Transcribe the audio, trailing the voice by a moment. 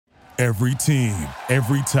Every team,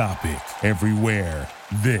 every topic, everywhere.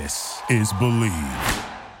 This is Believe.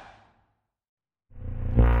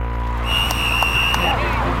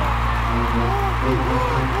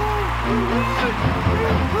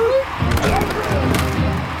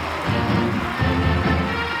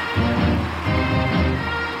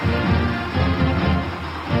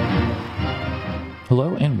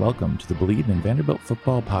 Hello and welcome to the Believe in Vanderbilt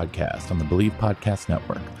Football Podcast on the Believe Podcast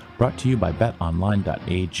Network, brought to you by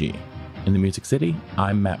betonline.ag. In the Music City,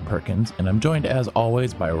 I'm Matt Perkins, and I'm joined as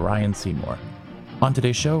always by Ryan Seymour. On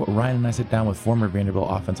today's show, Ryan and I sit down with former Vanderbilt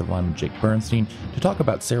offensive lineman Jake Bernstein to talk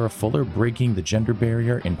about Sarah Fuller breaking the gender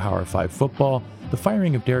barrier in Power 5 football, the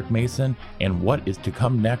firing of Derek Mason, and what is to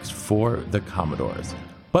come next for the Commodores.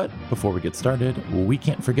 But before we get started, we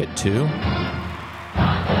can't forget to...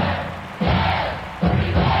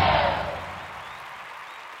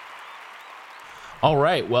 All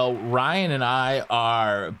right, well, Ryan and I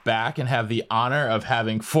are back and have the honor of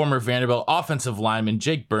having former Vanderbilt offensive lineman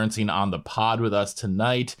Jake Bernstein on the pod with us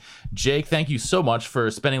tonight. Jake, thank you so much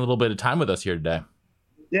for spending a little bit of time with us here today.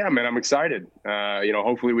 Yeah, man, I'm excited.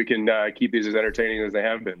 Hopefully we can keep these as entertaining as they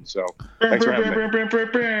have been. So thanks for having me.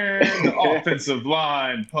 The Offensive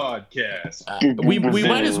Line Podcast. We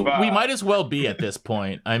might as well be at this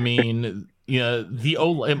point. I mean...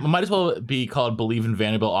 it might as well be called Believe in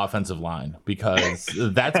Vanderbilt Offensive Line, because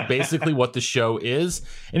that's basically what the show is.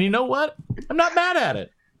 And you know what? I'm not mad at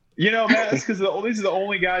it. You know, Matt, it's because these are the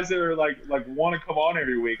only guys that are like want to come on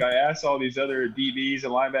every week. I asked all these other DBs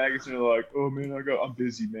and linebackers, and they're like, "Oh man, I'm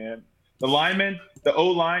busy, man." The linemen, the O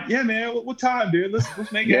line, yeah, man. What time, dude?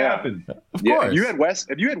 Let's make it happen. Of course.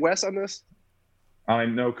 Have you had Wes on this?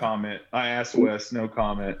 No comment. I asked Wes, no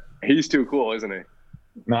comment. He's too cool, isn't he?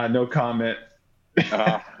 No comment.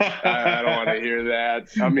 I don't want to hear that.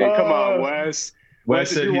 I mean, come on, Wes.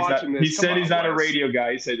 Wes said he's not a radio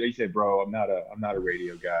guy. He said, bro, I'm not a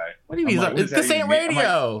radio guy. What do you mean? This ain't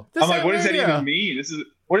radio. I'm like, what does that even mean?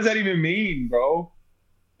 What does that even mean, bro?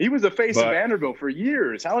 He was the face of Vanderbilt for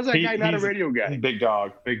years. How is that guy not a radio guy? He's big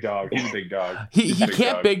dog. He's a big dog. He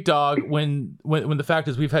can't big dog when the fact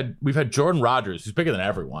is we've had Jordan Rogers, who's bigger than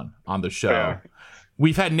everyone on the show. Yeah.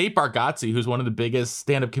 We've had Nate Bargatze, who's one of the biggest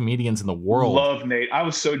stand-up comedians in the world. Love Nate. I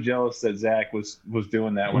was so jealous that Zach was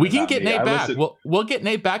doing that. We can get Nate back. We'll get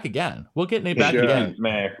Nate back again.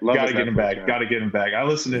 Man, gotta get him back. I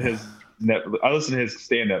listen to his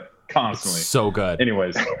stand-up constantly. So good.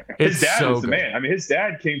 Anyways, his dad was the man. I mean, his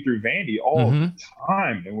dad came through Vandy all the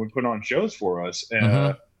time and would put on shows for us.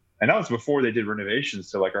 And that was before they did renovations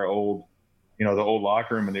to like our old, the old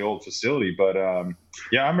locker room and the old facility. But I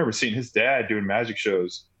remember seeing his dad doing magic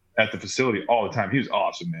shows at the facility all the time. He was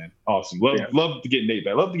awesome, man. Awesome. Love to get Nate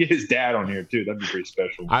back. Love to get his dad on here too. That'd be pretty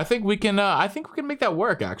special. I think we can make that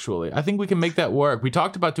work, actually. I think we can make that work. We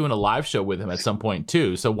talked about doing a live show with him at some point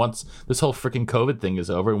too. So once this whole freaking COVID thing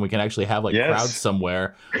is over and we can actually have crowds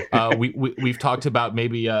somewhere, we've talked about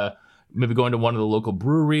maybe going to one of the local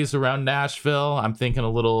breweries around Nashville. I'm thinking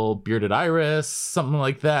a little Bearded Iris, something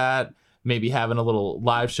like that. Maybe having a little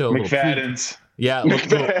live show. McFadden's. Yeah.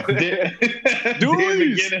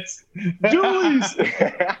 Dooley's.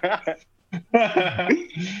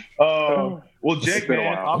 Well, Jake,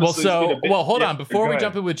 man. Hold on. Before we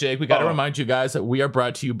jump in with Jake, we got to remind you guys that we are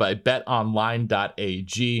brought to you by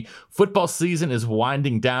betonline.ag. Football season is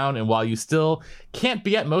winding down, and while you still can't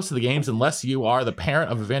be at most of the games unless you are the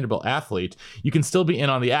parent of a Vanderbilt athlete, you can still be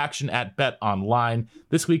in on the action at BetOnline.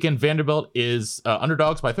 This weekend, Vanderbilt is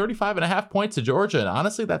underdogs by 35.5 points to Georgia, and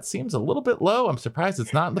honestly, that seems a little bit low. I'm surprised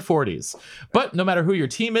it's not in the 40s. But no matter who your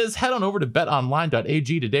team is, head on over to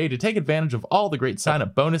betonline.ag today to take advantage of all the great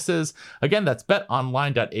sign-up bonuses. Again, that's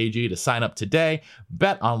betonline.ag to sign up today.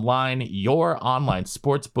 BetOnline, your online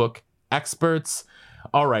sportsbook experts.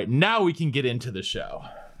 All right, now we can get into the show.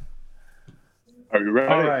 Are you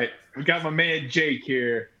ready? All right, we got my man Jake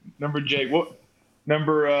here. Jake, what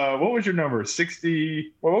was your number?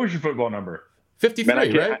 60. What was your football number? 53,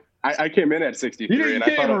 man, right? I came in at 63. You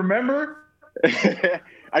can't remember?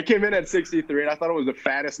 I came in at 63, and I thought it was the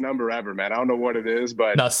fattest number ever, man. I don't know what it is,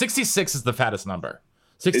 but... No, 66 is the fattest number.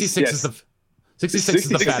 66 is the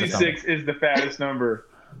fattest number. 66 is the fattest number.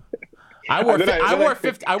 I wore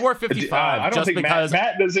 55 just because...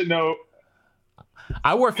 Matt doesn't know...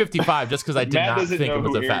 I wore 55 just because I did not think it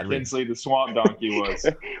was a fat ring. Kinsley, the swamp donkey, was.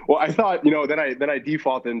 Well, I thought, then I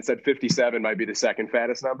defaulted and said 57 might be the second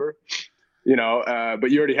fattest number,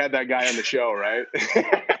 but you already had that guy on the show, right?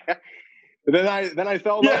 then I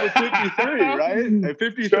fell in love with 53, right? And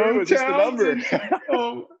 53 was just the number.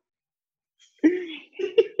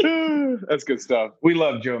 That's good stuff. We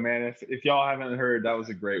love Joe, man. If y'all haven't heard, that was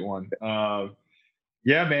a great one.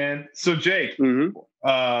 Yeah, man. So Jake,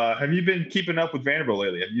 have you been keeping up with Vanderbilt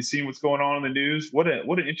lately? Have you seen what's going on in the news? What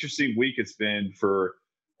an interesting week it's been for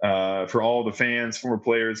all the fans, former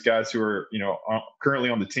players, guys who are currently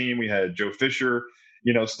on the team. We had Joe Fisher,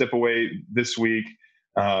 step away this week.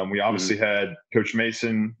 We obviously had Coach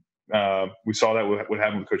Mason. We saw that what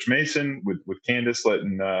happened with Coach Mason with Candace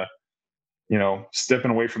letting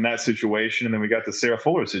stepping away from that situation, and then we got the Sarah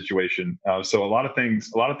Fuller situation. So a lot of things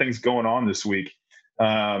going on this week.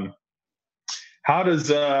 How is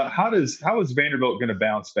Vanderbilt going to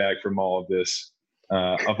bounce back from all of this,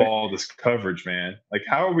 of all this coverage, man? Like,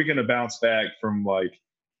 how are we going to bounce back from I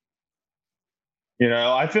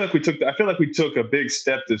feel like we took a big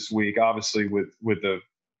step this week, obviously with the,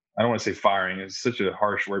 I don't want to say firing, it's such a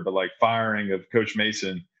harsh word, but firing of Coach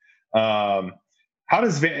Mason. How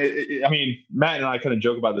does Matt and I kind of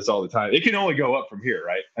joke about this all the time. It can only go up from here,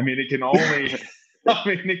 right? I mean, it can only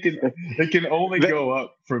it can only go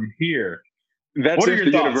up from here. What are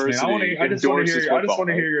your thoughts, man? I just want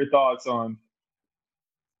to hear your thoughts on.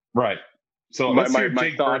 Right. So let's hear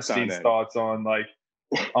Jake Bernstein's thoughts on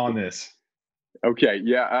on this. Okay.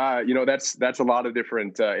 Yeah. That's a lot of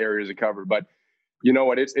different areas to cover, but you know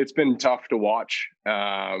what? It's been tough to watch.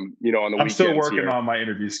 On the weekends. I'm still working on my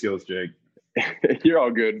interview skills, Jake. You're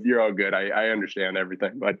all good. I understand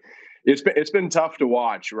everything, but it's been tough to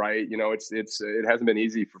watch, right? It hasn't been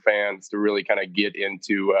easy for fans to really kind of get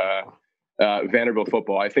into Vanderbilt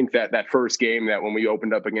football. I think that first game, that when we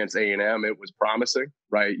opened up against A&M, it was promising,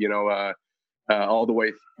 right? All the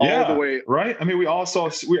way. Right. I mean, we all saw.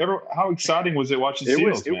 How exciting was it watching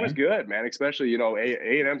Seals? It was good, man. Especially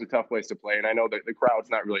A&M's a tough place to play, and I know that the crowd's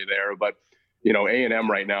not really there, but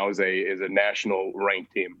A&M right now is a national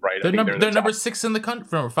ranked team, right? They're number 6 in the country,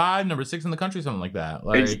 number 5, number 6 in the country, something like that.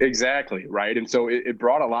 Exactly, right. And so it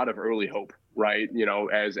brought a lot of early hope, right?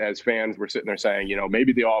 As fans were sitting there saying,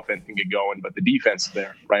 maybe the offense can get going, but the defense is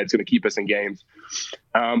there, right? It's going to keep us in games.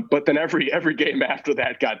 But then every game after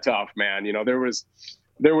that got tough, man. There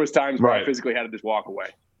was times where I physically had to just walk away,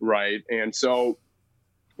 right? And so,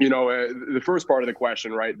 the first part of the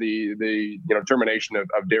question, right? The termination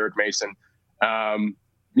of Derek Mason.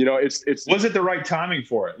 It's was it the right timing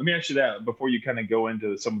for it? Let me ask you that before you kind of go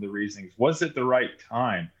into some of the reasonings. Was it the right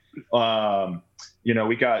time? We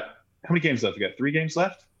got how many games left? We got 3 games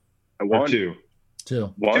left. Or 2.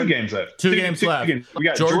 2. 2 games left. 2 games left. We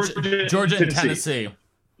got Georgia and Tennessee.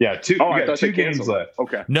 Yeah, 2. I thought 2 games left.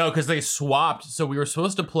 Okay. No, because they swapped. So we were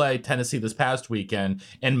supposed to play Tennessee this past weekend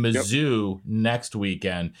and Mizzou next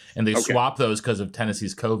weekend, and they swapped those because of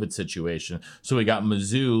Tennessee's COVID situation. So we got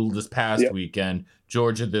Mizzou this past weekend,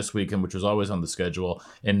 Georgia this weekend, which was always on the schedule,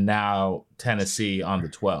 and now Tennessee on the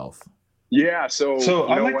 12th. Yeah. So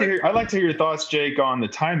I'd like to hear your thoughts, Jake, on the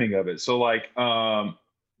timing of it. So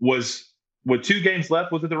with 2 games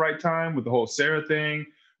left, was it the right time with the whole Sarah thing?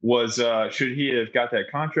 Should he have got that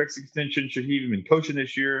contract extension? Should he even been coaching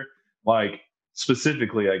this year?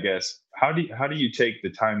 Specifically, I guess, how do you take the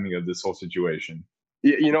timing of this whole situation?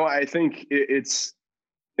 I think it's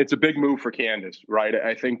a big move for Candace, right?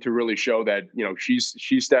 I think to really show that,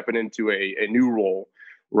 she's stepping into a new role,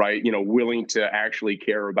 right? Willing to actually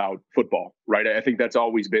care about football, right? I think that's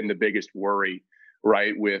always been the biggest worry,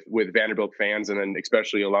 right? With Vanderbilt fans, and then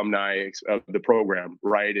especially alumni of the program,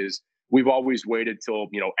 right? Is we've always waited till,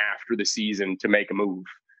 after the season to make a move.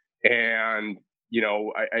 And,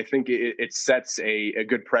 I think it sets a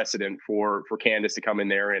good precedent for Candace to come in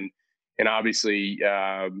there and obviously,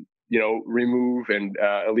 remove and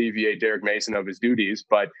alleviate Derek Mason of his duties.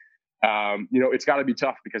 But, it's got to be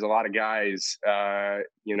tough because a lot of guys,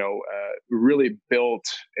 really built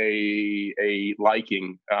a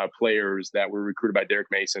liking players that were recruited by Derek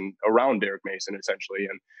Mason around Derek Mason, essentially.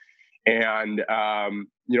 And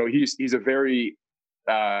he's a very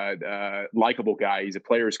likable guy. He's a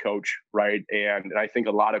player's coach, right? And I think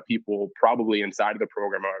a lot of people probably inside of the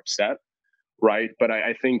program are upset, right? But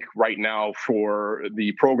I think right now for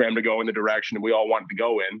the program to go in the direction that we all want to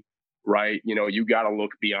go in, right? You got to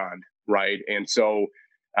look beyond, right? And so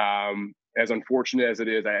as unfortunate as it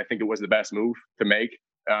is, I think it was the best move to make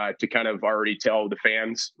to kind of already tell the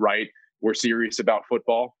fans, right? We're serious about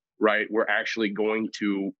football. Right, we're actually going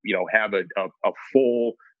to, have a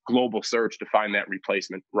full global search to find that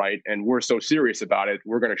replacement, right? And we're so serious about it,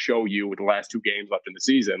 we're going to show you with the last 2 games left in the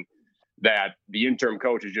season that the interim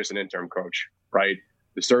coach is just an interim coach, right?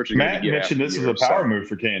 The search is Matt mentioned this is a power move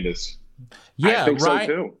for Candace. Yeah, I think right.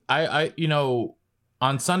 So too. I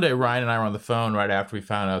on Sunday, Ryan and I were on the phone right after we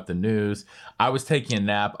found out the news. I was taking a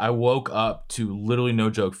nap. I woke up to literally,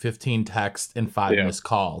 no joke, 15 texts and 5 missed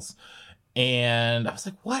calls. And I was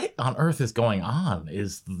like, what on earth is going on?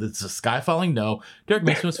 Is the sky falling? No, Derek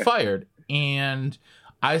Mason was fired. And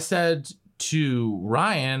I said to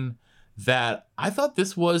Ryan that I thought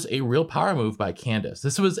this was a real power move by Candace.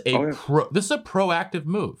 This was this is a proactive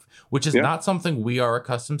move, which is not something we are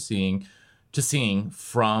accustomed seeing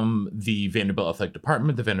from the Vanderbilt athletic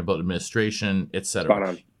department, the Vanderbilt administration,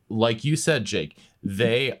 etc. Like you said, Jake,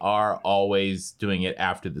 they are always doing it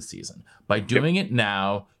after the season. By doing it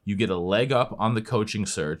now, you get a leg up on the coaching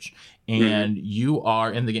search, and you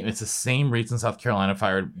are in the game. It's the same reason South Carolina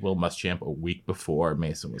fired Will Muschamp a week before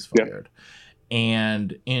Mason was fired.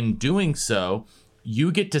 And in doing so,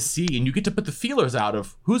 you get to see and you get to put the feelers out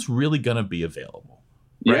of who's really going to be available.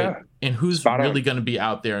 Right? Yeah. And who's really going to be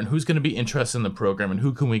out there and who's going to be interested in the program and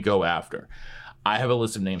who can we go after. I have a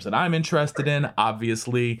list of names that I'm interested in.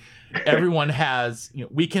 Obviously, everyone has,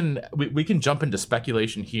 we can jump into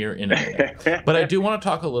speculation here in a minute. But I do want to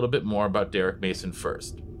talk a little bit more about Derek Mason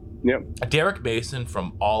first. Yep. Derek Mason,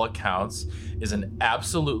 from all accounts, is an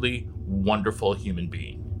absolutely wonderful human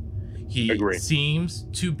being. He seems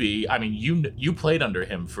to be, I mean, you played under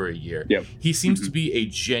him for a year. Yep. He seems to be a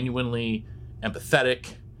genuinely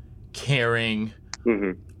empathetic, caring,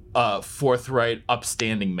 forthright,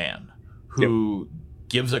 upstanding man who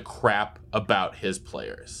gives a crap about his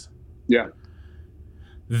players. Yeah.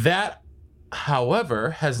 That,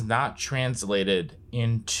 however, has not translated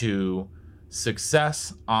into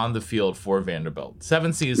success on the field for Vanderbilt.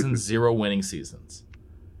 7 seasons, 0 winning seasons.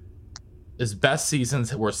 His best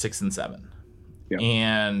seasons were 6 and 7. Yeah.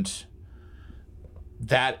 And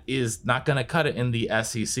that is not going to cut it in the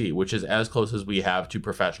SEC, which is as close as we have to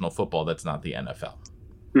professional football. That's not the NFL.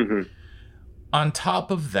 On top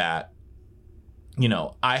of that,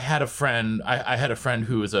 I had a friend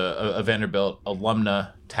who was a Vanderbilt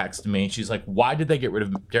alumna text me. She's like, why did they get rid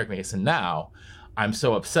of Derek Mason now? I'm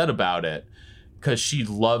so upset about it, because she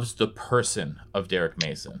loves the person of Derek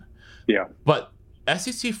Mason. Yeah. But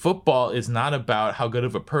SEC football is not about how good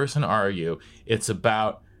of a person are you. It's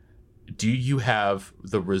about, do you have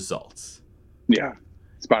the results? Yeah.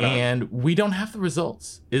 Spot on. And we don't have the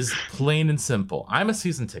results, is plain and simple. I'm a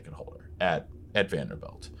season ticket holder at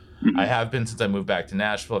Vanderbilt. I have been since I moved back to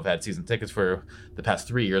Nashville. I've had season tickets for the past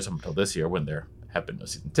 3 years up until this year, when there have been no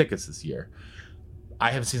season tickets this year.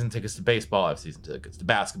 I have season tickets to baseball. I have season tickets to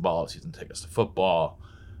basketball. I have season tickets to football.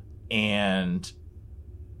 And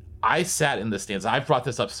I sat in the stands. I've brought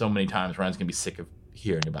this up so many times. Ryan's going to be sick of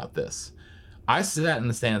hearing about this. I sat in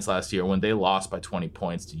the stands last year when they lost by 20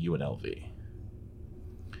 points to UNLV.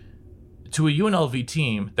 To a UNLV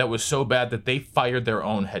team that was so bad that they fired their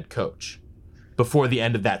own head coach before the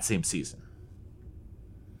end of that same season.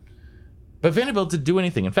 But Vanderbilt didn't do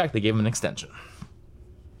anything. In fact, they gave him an extension.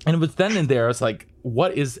 And it was then and there, I was like,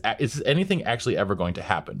 is anything actually ever going to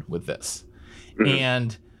happen with this?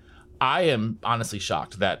 And I am honestly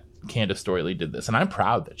shocked that Candace Storey did this. And I'm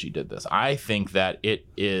proud that she did this. I think that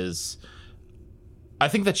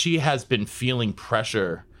she has been feeling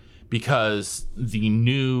pressure because the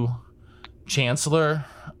new chancellor,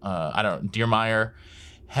 Diermeyer,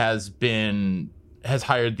 has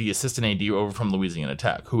hired the assistant AD over from Louisiana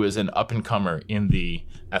Tech, who is an up-and-comer in the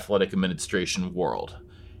athletic administration world.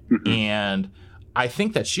 And I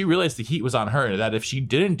think that she realized the heat was on her, that if she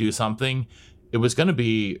didn't do something, it was going to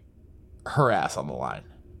be her ass on the line,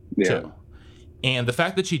 too. And the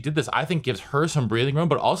fact that she did this, I think, gives her some breathing room,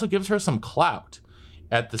 but also gives her some clout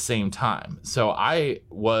at the same time. So I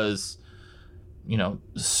was,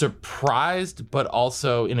 surprised, but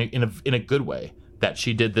also in a good way, that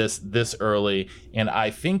she did this early. And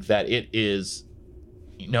I think that it is,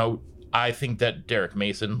 I think that Derek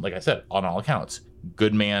Mason, like I said, on all accounts,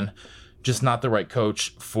 good man, just not the right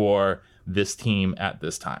coach for this team at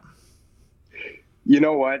this time. You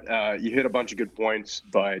know what? You hit a bunch of good points,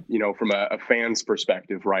 but, from a fan's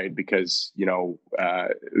perspective, right? Because,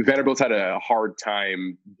 Vanderbilt's had a hard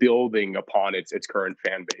time building upon its current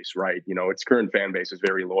fan base, right? Its current fan base is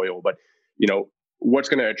very loyal, but, what's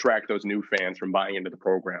going to attract those new fans from buying into the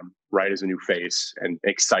program, right, is a new face and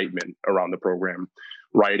excitement around the program,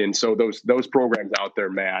 right? And so those programs out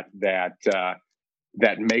there, Matt,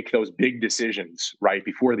 that make those big decisions, right,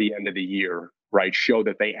 before the end of the year, right, show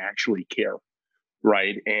that they actually care.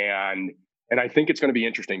 Right. And I think it's going to be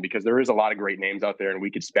interesting because there is a lot of great names out there and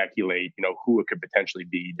we could speculate, who it could potentially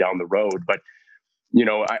be down the road. But,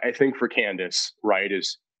 I think for Candace, right,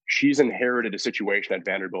 is she's inherited a situation at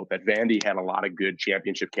Vanderbilt that Vandy had a lot of good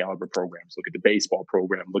championship caliber programs. Look at the baseball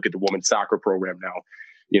program, look at the women's soccer program now,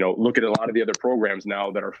 look at a lot of the other programs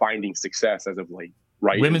now that are finding success as of late.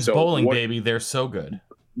 Right. Women's bowling, baby. They're so good.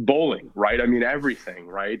 Bowling. Right. I mean, everything.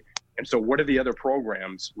 Right. And so what are the other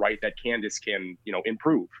programs, right, that Candace can,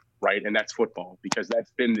 improve, right? And that's football, because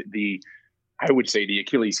that's been I would say the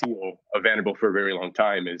Achilles heel of Vanderbilt for a very long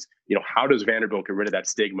time is, how does Vanderbilt get rid of that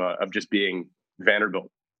stigma of just being Vanderbilt,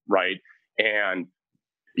 right? And,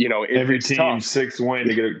 every team tough. 6 win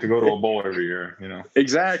to go to a bowl every year,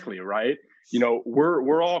 Exactly, right?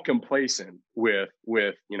 We're all complacent with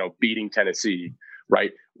beating Tennessee,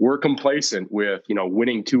 right? We're complacent with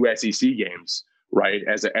winning 2 SEC games, right?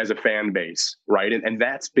 As a fan base, right? And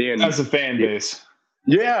that's been as a fan base.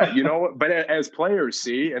 Yeah, but as players,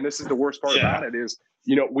 see, and this is the worst part about it is,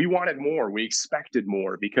 we wanted more, we expected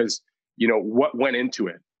more because what went into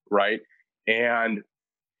it, right? And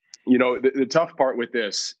the tough part with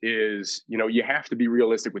this is, you have to be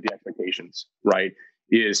realistic with the expectations, right?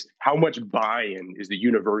 Is how much buy-in is the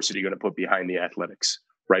university going to put behind the athletics,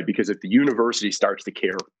 right? Because if the university starts to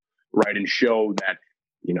care, right, and show that,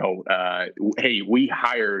 hey, we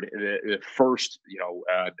hired the first,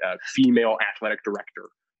 female athletic director,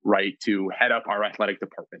 right, to head up our athletic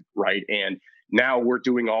department, right? And now we're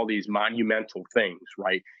doing all these monumental things,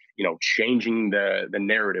 right? Changing the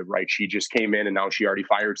narrative, right? She just came in and now she already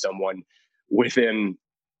fired someone within,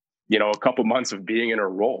 a couple months of being in her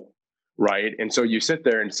role, right? And so you sit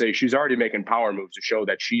there and say she's already making power moves to show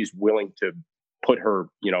that she's willing to put her,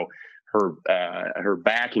 her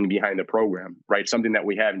backing behind the program, right? Something that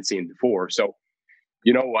we haven't seen before. So,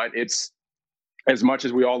 you know what? It's as much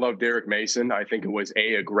as we all love Derek Mason, I think it was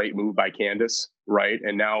a great move by Candace, right?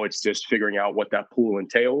 And now it's just figuring out what that pool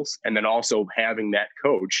entails, and then also having that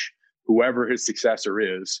coach, whoever his successor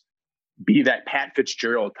is, be that Pat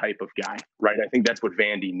Fitzgerald type of guy, right? I think that's what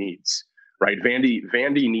Vandy needs, right?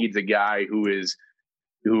 Vandy needs a guy who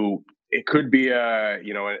it could be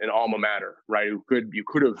an alma mater, right? You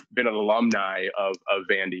could have been an alumni of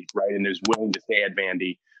Vandy, right? And is willing to stay at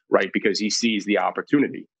Vandy, right? Because he sees the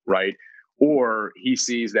opportunity, right? Or he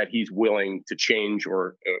sees that he's willing to change,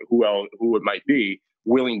 or who it might be,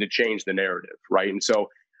 willing to change the narrative, right? And so,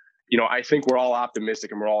 I think we're all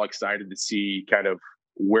optimistic and we're all excited to see kind of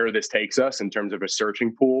where this takes us in terms of a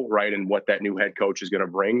searching pool, right? And what that new head coach is going to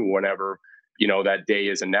bring whenever, that day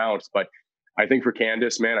is announced. But I think for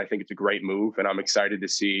Candace, man, I think it's a great move, and I'm excited to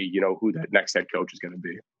see, who that next head coach is going to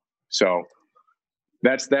be. So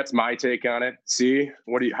that's my take on it. See,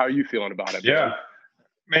 how are you feeling about it? Yeah.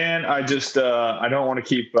 Man, I just I don't want to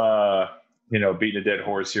keep beating a dead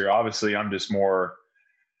horse here. Obviously, I'm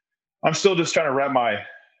still just trying to wrap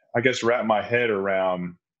my head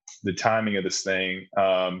around the timing of this thing.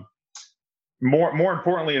 More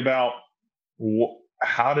importantly, about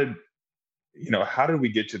how did we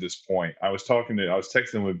get to this point? I was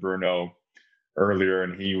texting with Bruno earlier,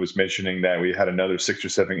 and he was mentioning that we had another six or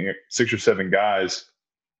seven guys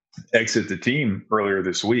exit the team earlier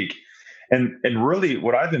this week. And really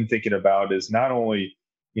what I've been thinking about is not only,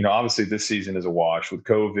 obviously this season is a wash with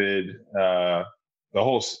COVID, the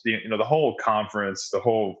whole conference, the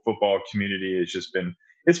whole football community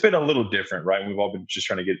it's been a little different, right? We've all been just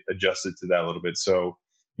trying to get adjusted to that a little bit. So,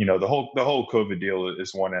 the whole COVID deal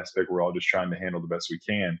is one aspect we're all just trying to handle the best we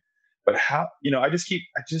can. But how, I just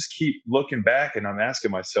keep looking back, and I'm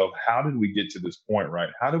asking myself, how did we get to this point, right?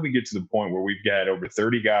 How did we get to the point where we've got over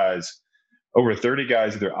 30 guys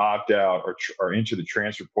either opt out or into the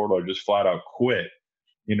transfer portal or just flat out quit,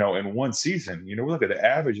 in one season? We look at the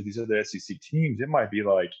average of these other SEC teams, it might be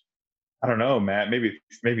like, I don't know, Matt, maybe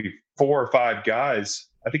 4 or 5 guys.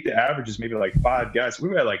 I think the average is maybe like 5 guys. We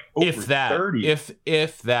were like over 30.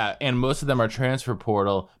 If that, and most of them are transfer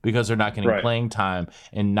portal because they're not getting playing time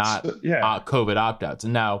and not COVID opt-outs.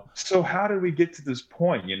 And now, so how did we get to this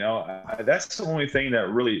point? That's the only thing that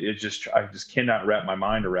really I just cannot wrap my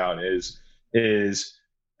mind around is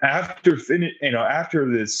after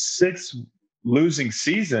this 6th losing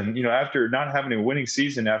season, after not having a winning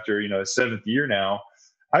season after, the 7th year now,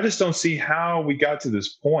 I just don't see how we got to this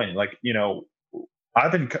point. Like,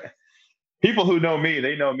 people who know me,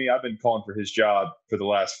 they know me. I've been calling for his job for the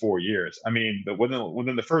last 4 years. I mean, but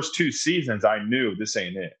within the first 2 seasons, I knew this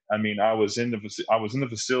ain't it. I mean, I was in the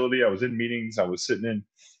facility, I was in meetings, I was sitting in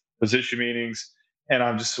position meetings, and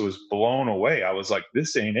I just was blown away. I was like,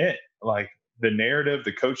 this ain't it. Like the narrative,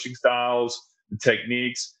 the coaching styles, the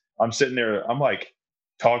techniques. I'm sitting there, I'm like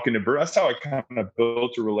talking to Bruno. That's how I kind of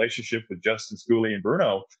built a relationship with Justin Schooley and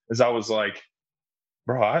Bruno, is I was like,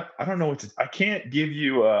 bro, I don't know what to. I can't give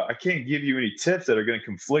you any tips that are going to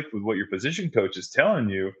conflict with what your position coach is telling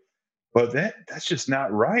you, but that's just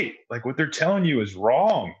not right. Like what they're telling you is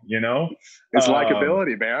wrong. It's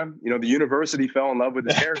likability, man. The university fell in love with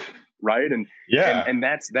the character, right? And and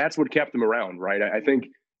that's what kept them around, right? I think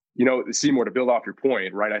Seymour, to build off your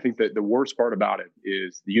point, right? I think that the worst part about it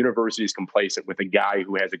is the university is complacent with a guy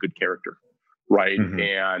who has a good character, right? Mm-hmm.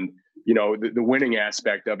 And, the winning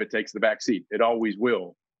aspect of it takes the back seat. It always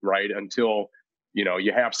will, right? Until,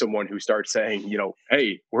 you have someone who starts saying,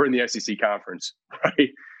 hey, we're in the SEC conference, right?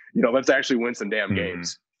 Let's actually win some damn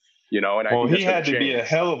games. And well, he had to be a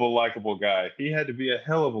hell of a likable guy. He had to be a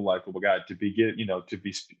hell of a likable guy to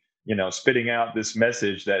be spitting out this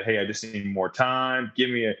message that, hey, I just need more time. Give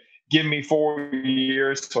me 4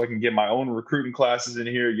 years so I can get my own recruiting classes in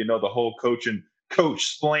here. The whole coach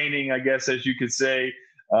splaining, I guess, as you could say,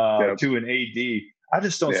 to an AD. I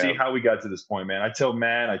just don't see how we got to this point, man. I tell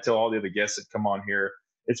all the other guests that come on here,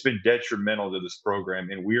 it's been detrimental to this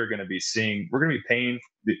program, and we're going to be paying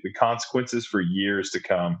the consequences for years to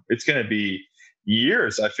come. It's going to be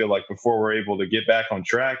years, I feel like, before we're able to get back on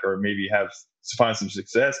track or maybe find some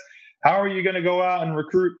success. How are you going to go out and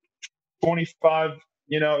recruit 25?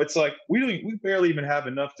 It's like we barely even have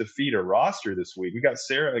enough to feed a roster this week. We got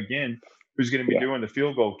Sarah again, who's going to be doing the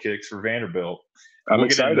field goal kicks for Vanderbilt. We'll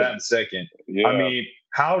get into that in a second. Yeah. I mean,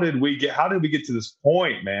 how did we get to this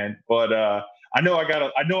point, man? But I know I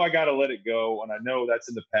gotta let it go, and I know that's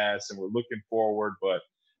in the past, and we're looking forward. But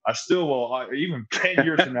I still will, even 10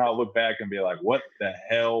 years from now, I'll look back and be like, what the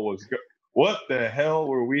hell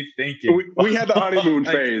were we thinking? We had the honeymoon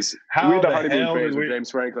phase. We had the honeymoon phase with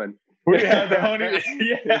James Franklin. We had the honeymoon.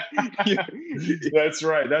 Yeah. That's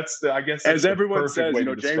right. I guess as everyone says,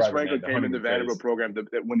 James Franklin came in the Vanderbilt program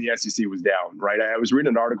when the SEC was down, right? I was reading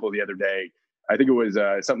an article the other day. I think it was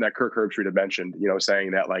something that Kirk Herbstreit had mentioned, saying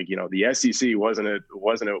that the SEC wasn't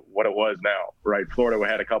what it was now, right? Florida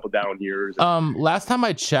had a couple down years. Last time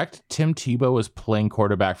I checked, Tim Tebow was playing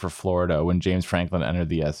quarterback for Florida when James Franklin entered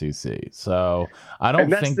the SEC. So I don't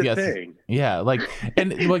think the thing. Yeah,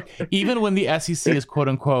 even when the SEC is quote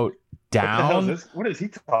unquote down. What is he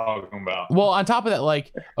talking about? Well, on top of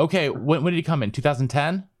that, okay, when did he come in?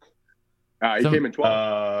 2010? He came in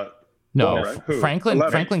 12. No, right? Franklin came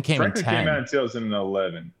in 10. Franklin came out in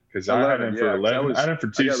 2011 because I had him for 11. I had him for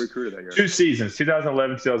two seasons,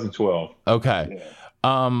 2011, 2012. Okay.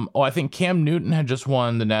 Yeah. I think Cam Newton had just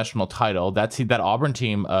won the national title. That Auburn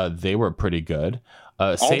team, they were pretty good.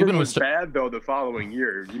 Auburn was bad though the following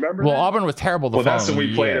year. You remember? Well, Auburn was terrible the following year. Well, that's when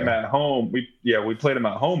we played them at home. We played them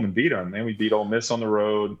at home and beat them. And we beat Ole Miss on the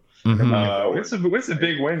road. Mm-hmm. What's the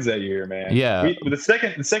big wins that year, man? Yeah, the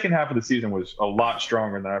second half of the season was a lot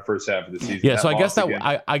stronger than our first half of the season. Yeah, so I guess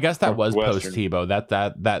that was post Tebow.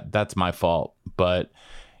 That's my fault, but.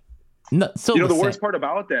 No, the worst part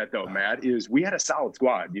about that though, Matt, is we had a solid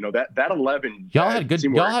squad. That 11. Y'all had good.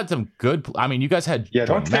 Y'all had some good. I mean, you guys had. Yeah,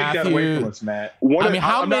 don't take that away from us, Matt.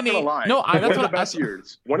 How many? No, that's one of the best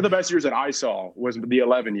years. One of the best years that I saw was the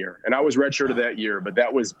 11 year, and I was redshirted that year. But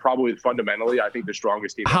that was probably fundamentally, I think, the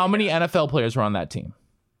strongest team. How many NFL players were on that team?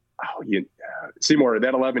 Oh, Seymour,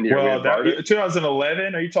 that 11 year. Well,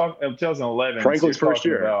 2011. Are you talking 2011? Franklin's first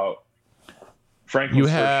year. Franklin's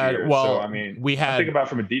first year. Well, so, I mean, I think about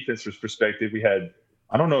from a defensive perspective, we had,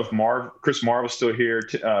 I don't know if Chris Marr was still here.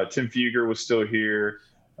 Tim Fuger was still here.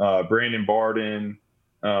 Brandon Barden.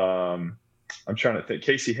 I'm trying to think.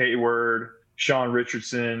 Casey Hayward, Sean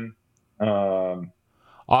Richardson.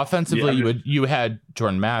 Offensively, you had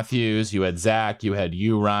Jordan Matthews, you had Zach, you had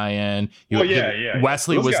Ryan.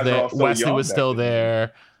 Wesley was there. Wesley was still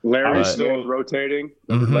there. Larry Smith rotating.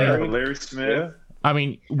 Mm-hmm. Larry Smith. Yeah. I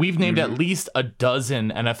mean, we've named at least a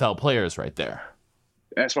dozen NFL players right there.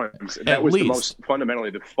 That's why that was the most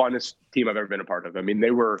fundamentally the funnest team I've ever been a part of. I mean,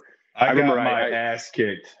 they were. I got my ass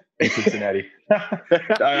kicked in Cincinnati.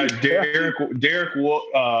 Derek Wolf.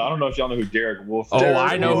 I don't know if y'all know who Derek Wolf is. Oh,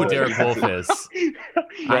 I know who Derek Wolf is.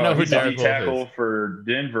 I know who Derek Wolf is. Tackle for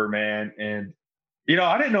Denver, man. And,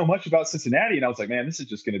 I didn't know much about Cincinnati. And I was like, man, this is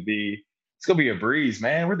just going to be. It's gonna be a breeze,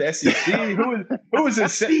 man. We're the SEC. Who is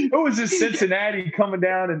this Cincinnati coming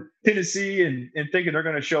down in Tennessee and thinking they're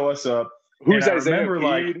gonna show us up? Who's that?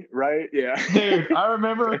 Right? Yeah, dude. I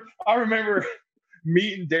remember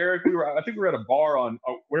meeting Derek. I think we were at a bar on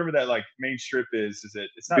whatever that main strip is.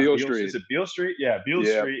 It's not Beale Street? Is it Beale Street? Yeah, Beale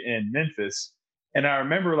Street in Memphis. And I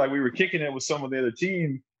remember we were kicking it with some of the other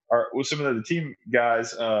team or with some of the other team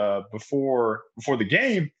guys before the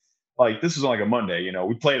game. This was on a Monday,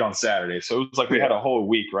 we played on Saturday. So it was we had a whole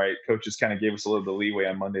week, right? Coaches kind of gave us a little bit of leeway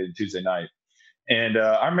on Monday and Tuesday night. And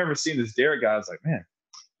I remember seeing this Derek guy. I was like, man,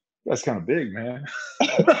 that's kind of big, man.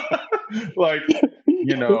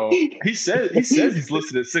 He says he's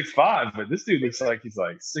listed at 6'5", but this dude looks like he's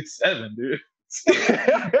 6'7", dude.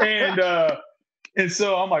 And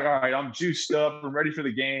so I'm like, all right, I'm juiced up. I'm ready for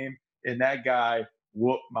the game. And that guy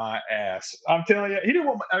whooped my ass. I'm telling you, he didn't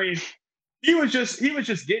He was just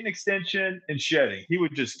getting extension and shedding. He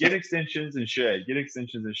would just get extensions and shed, get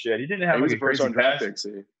extensions and shed. He didn't have like a first round draft pick.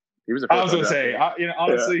 See, he was a first. I was gonna say,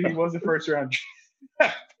 honestly, he was the first round.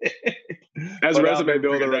 That's a resume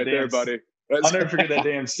builder right there, buddy. I'll never forget that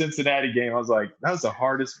damn Cincinnati game. I was like, that was the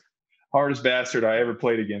hardest bastard I ever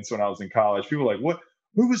played against when I was in college. People were like, what?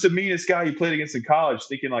 Who was the meanest guy you played against in college?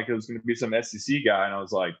 Thinking like it was going to be some SEC guy, and I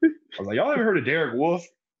was like, y'all ever heard of Derek Wolfe?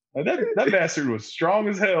 Like, that bastard was strong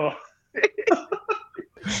as hell.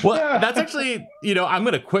 Well, that's actually, I'm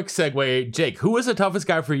going to quick segue. Jake, who was the toughest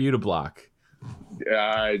guy for you to block?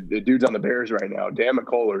 The dude's on the Bears right now. Dan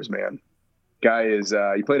McCullers, man. Guy is,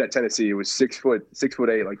 he played at Tennessee. He was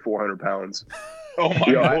 6'8", like 400 pounds. Oh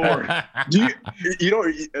my Lord.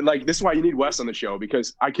 Like, this is why you need Wes on the show,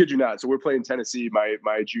 because I kid you not. So we're playing Tennessee my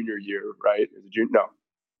junior year, right?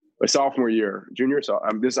 My sophomore year, junior. So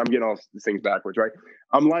I'm getting all the things backwards, right?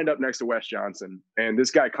 I'm lined up next to Wes Johnson, and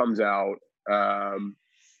this guy comes out,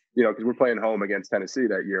 because we're playing home against Tennessee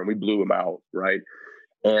that year, and we blew him out, right?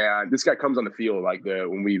 And this guy comes on the field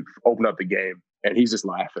when we open up the game, and he's just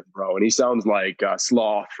laughing, bro. And he sounds like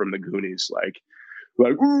Sloth from the Goonies, like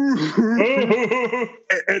ooh.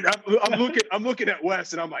 And I'm looking at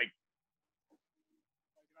Wes, and I'm like,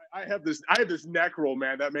 I have this neck roll,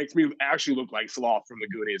 man, that makes me actually look like Sloth from the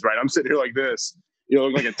Goonies, right? I'm sitting here like this,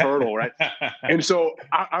 look like a turtle, right? And so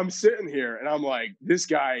I'm sitting here, and I'm like, this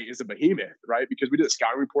guy is a behemoth, right? Because we did a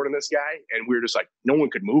scouting report on this guy, and we were just like, no one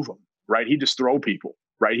could move him, right? He'd just throw people,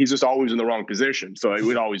 right? He's just always in the wrong position, so he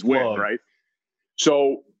would always win, right?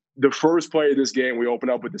 So the first play of this game, we open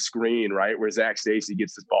up with the screen, right, where Zach Stacy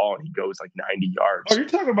gets this ball, and he goes like 90 yards. Oh, you're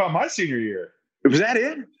talking about my senior year. Was that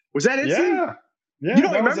it? Yeah. Yeah, you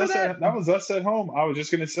don't remember that? That was us at home. I was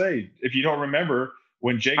just going to say, if you don't remember,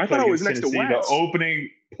 when Jake played against Tennessee, the opening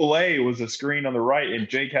play was a screen on the right, and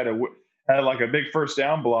Jake had like a big first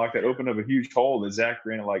down block that opened up a huge hole that Zach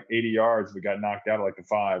ran at like 80 yards, but got knocked out at like the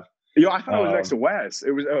 5. I thought it was next to Wes.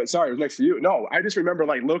 It was it was next to you. No, I just remember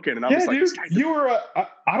like looking, and I was like, dude, you were.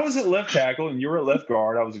 I was at left tackle, and you were at left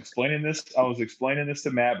guard. I was explaining this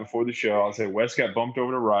to Matt before the show. I said Wes got bumped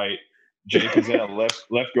over to right. Jake was at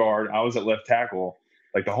left guard. I was at left tackle,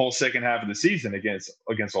 like the whole second half of the season against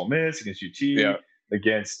Ole Miss, against UT,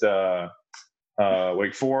 against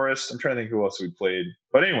Wake Forest. I'm trying to think who else we played.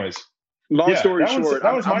 But anyways, long story short,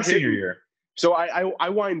 that was my senior year. So I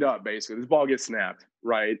wind up basically. This ball gets snapped,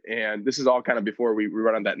 right? And this is all kind of before we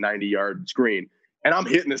run on that 90-yard screen. And I'm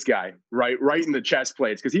hitting this guy right in the chest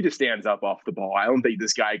plates, because he just stands up off the ball. I don't think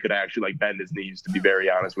this guy could actually like bend his knees, to be very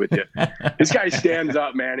honest with you. This guy stands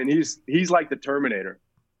up, man, and he's like the Terminator,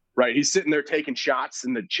 right? He's sitting there taking shots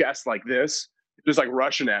in the chest like this, just like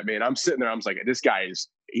rushing at me. And I'm sitting there, I'm just like, this guy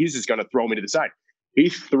he's just gonna throw me to the side. He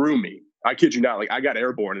threw me. I kid you not, like I got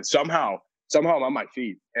airborne, and somehow I'm on my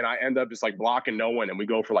feet, and I end up just like blocking no one, and we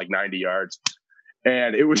go for like 90 yards.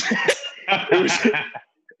 And it was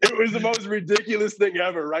it was the most ridiculous thing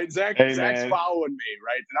ever, right? Zach's following me,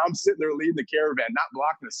 right? And I'm sitting there leading the caravan, not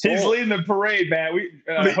blocking the soul. He's leading the parade, man.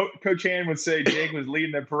 Coach Han would say Jake was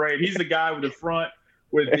leading the parade. He's the guy with the front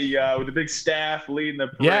with the big staff leading the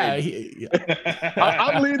parade. Yeah,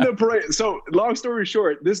 I'm leading the parade. So long story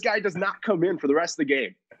short, this guy does not come in for the rest of the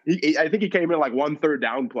game. I think he came in like 1 third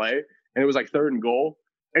down play, and it was like 3rd and goal.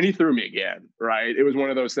 And he threw me again, right? It was one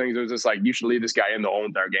of those things. It was just like, you should leave this guy in the whole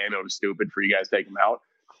entire game. It was stupid for you guys to take him out.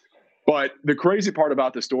 But the crazy part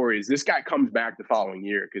about the story is this guy comes back the following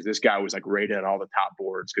year, because this guy was like rated on all the top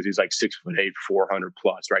boards because he's like 6'8", 400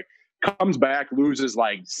 plus, right? Comes back, loses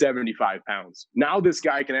like 75 pounds. Now this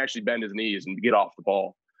guy can actually bend his knees and get off the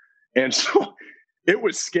ball. And so it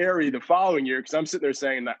was scary the following year, because I'm sitting there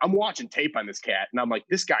saying that I'm watching tape on this cat, and I'm like,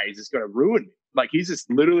 this guy is just going to ruin me. Like, he's just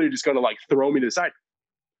literally just going to like throw me to the side.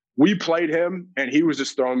 We played him, and he was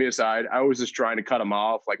just throwing me aside. I was just trying to cut him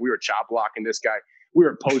off. Like, we were chop blocking this guy. We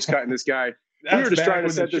were post cutting this guy. We were just trying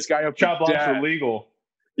to set this guy up. Chop blocks are legal.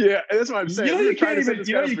 Yeah, that's what I'm saying. You can't even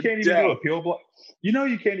do a peel block.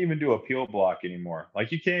 You can't even do a peel block anymore.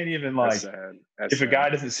 Like, you can't even That's if a guy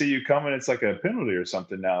doesn't see you coming, it's like a penalty or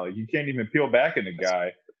something now. Like, you can't even peel back in the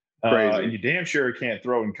guy. And you damn sure can't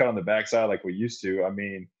throw and cut on the backside like we used to. I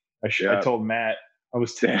mean, I told Matt I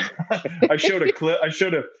showed a clip.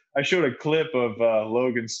 I showed a clip of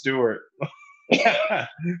Logan Stewart.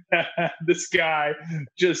 This guy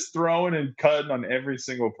just throwing and cutting on every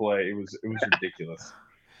single play. It was ridiculous.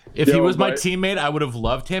 If he was my teammate, I would have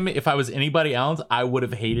loved him. If I was anybody else, I would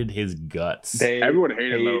have hated his guts. Everyone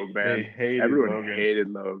hated Logue, man. Everyone hated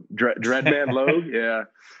Logue. Dreadman Logue, yeah.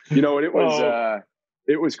 You know, and it was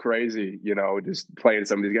It was crazy, just playing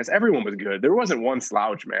some of these guys. Everyone was good. There wasn't one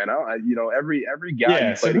slouch, man. Every guy.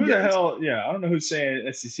 Yeah. So who the hell? Yeah, I don't know who's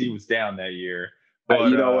saying SEC was down that year, but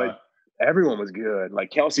you know what? Everyone was good.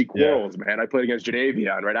 Like Kelsey Quarles, man. I played against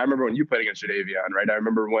Jadeveon, right? I remember when you played against Jadeveon, right? I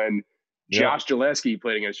remember when Josh Gillespie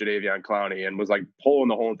played against Jadeveon Clowney and was like pulling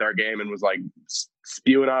the whole entire game and was like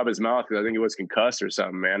spewing out of his mouth because I think he was concussed or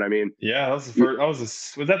something, man. I mean, yeah, that was the first.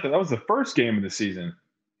 That was the first game of the season.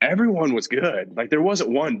 Everyone was good. Like there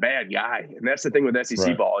wasn't one bad guy, and that's the thing with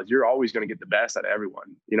SEC ball is you're always going to get the best out of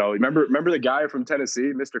everyone. Remember the guy from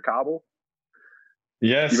Tennessee, Mr. Cobble?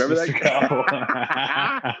 Yes, you remember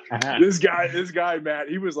that? this guy, Matt.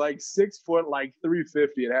 He was like 6 foot, like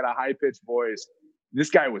 350, and had a high pitched voice. This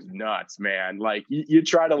guy was nuts, man. Like you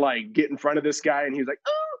try to like get in front of this guy, and he's like,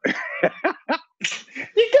 "Oh,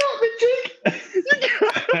 you got me, Jake." He's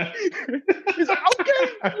like,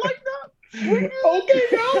 "Okay, like that." Okay,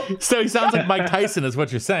 no. So he sounds like Mike Tyson, is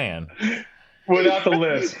what you're saying. Without the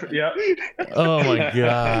lisp. Yep. Oh my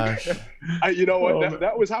gosh. You know what?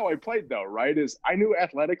 That was how I played, though, right? Is I knew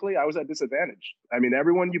athletically I was at disadvantage. I mean,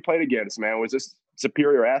 everyone you played against, man, was just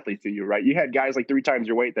superior athlete to you, right? You had guys like 3 times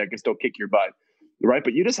your weight that could still kick your butt, right?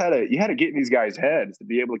 But you just had to get in these guys' heads to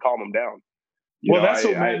be able to calm them down. That's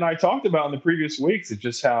what Matt and I talked about in the previous weeks. It's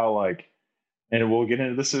just how and we'll get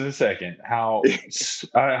into this in a second, how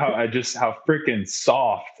freaking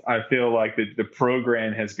soft I feel like the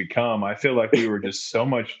program has become. I feel like we were just so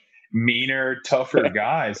much meaner, tougher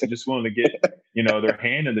guys who just wanted to get, their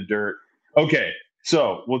hand in the dirt. Okay.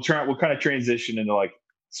 So we'll kind of transition into like,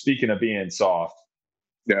 speaking of being soft.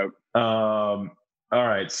 Yeah. All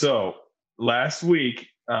right. So last week,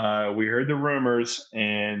 we heard the rumors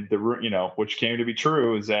and which came to be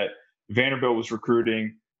true is that Vanderbilt was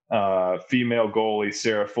recruiting female goalie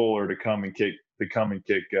Sarah Fuller to come and kick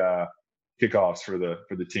kickoffs for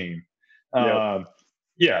the team.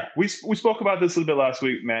 We spoke about this a little bit last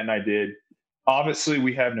week. Matt and I did. Obviously,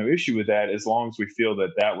 we have no issue with that as long as we feel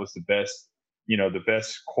that was the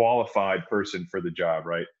best qualified person for the job,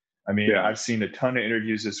 right? I mean, I've seen a ton of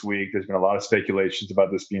interviews this week. There's been a lot of speculations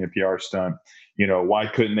about this being a PR stunt. Why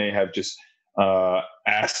couldn't they have just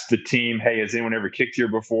asked the team, "Hey, has anyone ever kicked here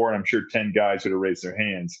before?" And I'm sure 10 guys would have raised their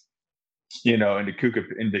hands, and to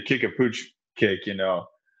kick a pooch kick,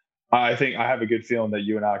 I think I have a good feeling that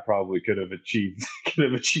you and I probably could have achieved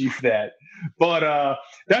that. But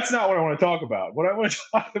that's not what I want to talk about. What I want to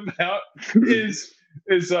talk about is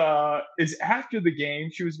after the game,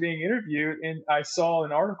 she was being interviewed, and I saw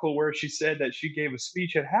an article where she said that she gave a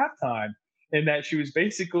speech at halftime and that she was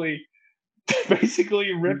basically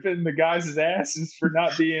ripping the guys' asses for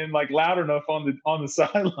not being like loud enough on the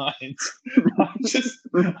sidelines. I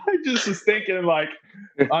just was thinking, like,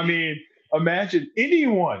 I mean, imagine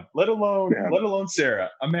anyone, let alone Sarah.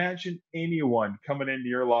 Imagine anyone coming into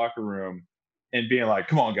your locker room and being like,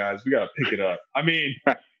 "Come on, guys, we got to pick it up." I mean,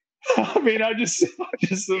 I just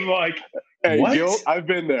am like, hey, what? Gil, I've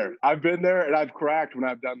been there, and I've cracked when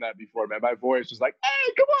I've done that before, man. My voice was like,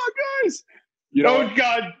 "Hey, come on, guys." Oh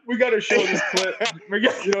God, we got to show this clip.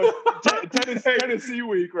 Tennessee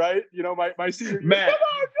week, right? My senior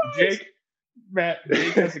year. Matt,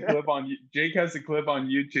 Jake has a clip on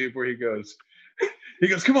YouTube where he goes,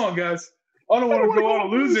 "Come on, guys, I don't want to go on a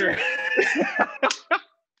loser."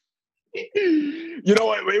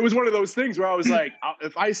 It was one of those things where I was like,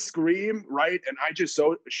 if I scream, right, and I just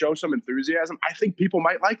show some enthusiasm, I think people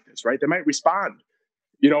might like this, right? They might respond.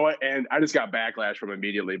 You know what? And I just got backlash from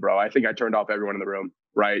immediately, bro. I think I turned off everyone in the room,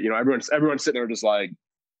 right? Everyone's sitting there just like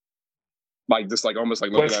almost like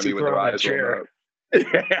looking at me with their eyes rolled up.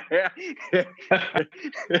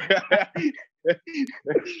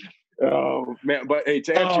 Oh man! But hey,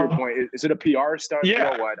 to answer your point, is it a PR stunt?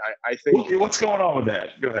 Yeah. You know what? I think. What's going on with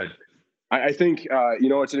that? Go ahead. I think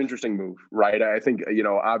it's an interesting move, right? I think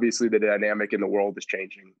obviously the dynamic in the world is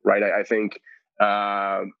changing, right? I think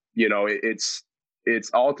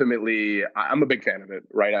it's ultimately, I'm a big fan of it,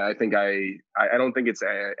 right? I think I don't think it's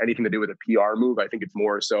anything to do with a PR move. I think it's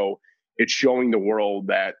more so it's showing the world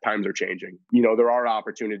that times are changing. There are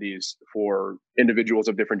opportunities for individuals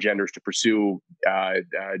of different genders to pursue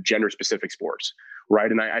gender specific sports, right?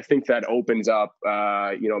 And I think that opens up,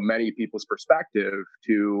 many people's perspective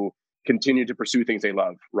to continue to pursue things they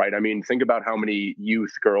love, right? I mean, think about how many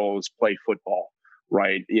youth girls play football,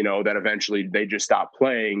 right? That eventually they just stop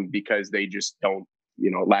playing because they just don't,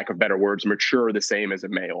 lack of better words, mature the same as a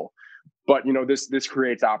male. But, this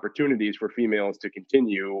creates opportunities for females to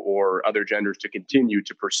continue or other genders to continue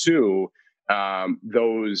to pursue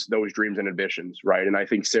those dreams and ambitions, right? And I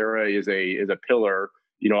think Sarah is a pillar,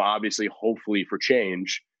 obviously, hopefully for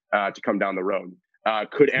change to come down the road.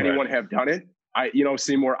 Could anyone have done it?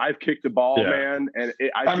 Seymour, I've kicked the ball, man, and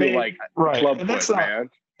I feel like club foot, man.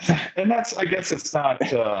 And that's, I guess it's not,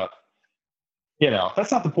 that's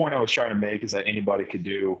not the point I was trying to make, is that anybody could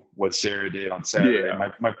do what Sarah did on Saturday.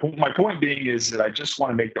 Yeah. My point being is that I just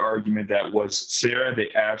want to make the argument that was Sarah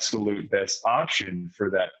the absolute best option for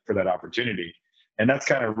that opportunity. And that's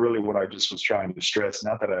kind of really what I just was trying to stress.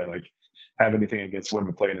 Not that I have anything against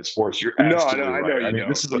women playing in sports. You're absolutely right. I mean,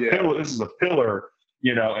 this is a pillar. This is a pillar.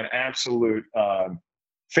 An absolute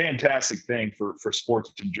fantastic thing for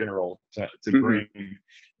sports in general to bring,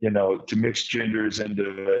 to mix genders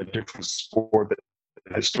into a different sport that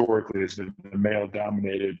historically has been male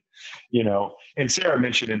dominated, and Sarah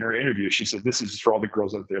mentioned in her interview, she said, this is for all the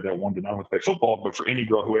girls out there that wanted to not only play football, but for any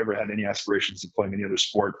girl who ever had any aspirations of playing any other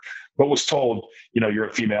sport, but was told, you're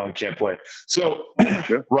a female and can't play. So,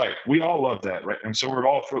 right. We all love that. Right. And so we're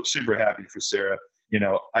all super happy for Sarah.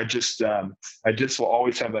 I just will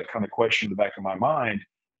always have that kind of question in the back of my mind.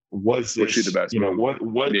 Was this, the best move?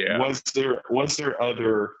 Was there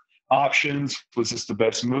other options? Was this the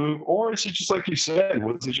best move? Or is it just like you said,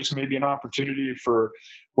 was it just maybe an opportunity for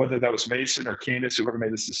whether that was Mason or Candace, whoever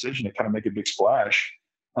made this decision, to kind of make a big splash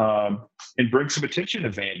and bring some attention to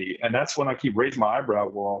Vandy? And that's when I keep raising my eyebrow.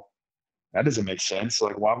 Well, that doesn't make sense.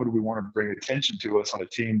 Like, why would we want to bring attention to us on a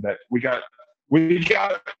team that we got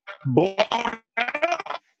blown out?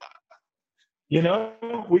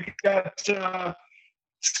 We got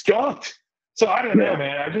skunked. So I don't know,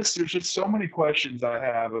 man. There's just so many questions I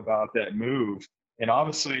have about that move. And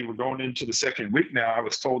obviously we're going into the second week now. I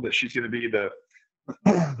was told that she's going to be the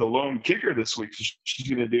lone kicker this week. So she's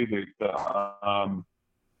going to do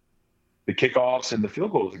the kickoffs and the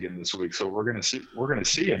field goals again this week. So we're going to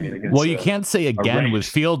see. I mean, against, you can't say again with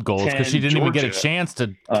field goals because she didn't even get a chance to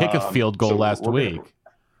kick a field goal last week.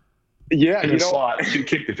 Slot to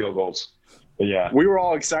kick the field goals. But yeah, we were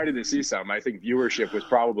all excited to see some. I think viewership was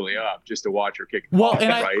probably up just to watch her kick.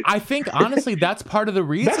 I think honestly that's part of the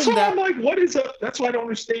reason. That's why I'm like, what is up? That's why I don't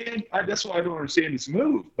understand. That's why I don't understand this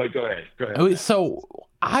move. But go ahead. So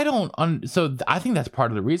I don't. So I think that's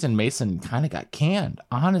part of the reason Mason kind of got canned.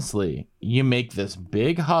 Honestly, you make this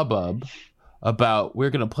big hubbub about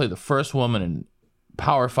we're going to play the first woman in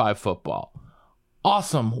Power 5 football.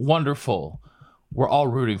 Awesome, wonderful. We're all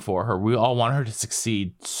rooting for her. We all want her to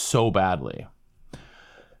succeed so badly.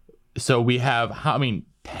 So we have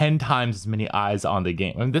 10 times as many eyes on the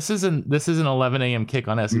game. I mean, this is an 11 a.m. kick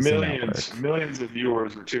on SEC Network. Millions of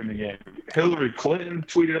viewers were tuning in. Hillary Clinton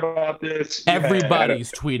tweeted about this.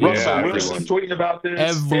 Everybody's tweeting about this. Wilson tweeting about this.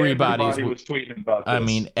 Everybody was tweeting about this. I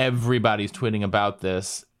mean, everybody's tweeting about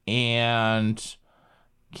this, and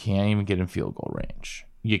can't even get in field goal range.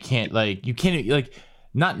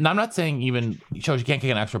 I'm not saying even shows you can't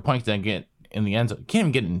kick an extra point to get in the end zone. You can't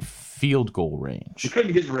even get in field goal range. You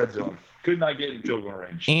couldn't get in the red zone. Could not get in field goal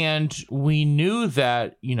range. And we knew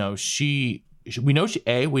that, we know she's a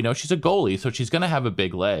goalie, so she's going to have a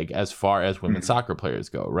big leg as far as women's soccer players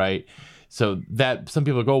go, right? So that some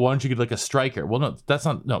people go, why don't you get like a striker? Well, no,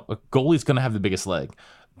 a goalie's going to have the biggest leg.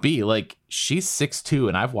 B, she's 6'2",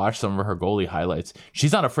 and I've watched some of her goalie highlights.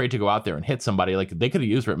 She's not afraid to go out there and hit somebody. They could have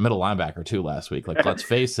used her at middle linebacker too last week. Let's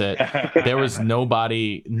face it, there was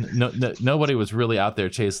nobody was really out there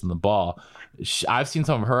chasing the ball. I've seen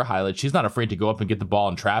some of her highlights. She's not afraid to go up and get the ball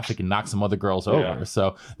in traffic and knock some other girls over.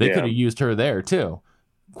 So they could have used her there too,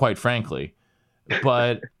 quite frankly.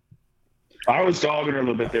 But I was dogging her a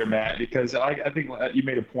little bit there, Matt, because I think you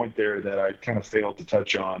made a point there that I kind of failed to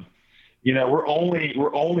touch on. We're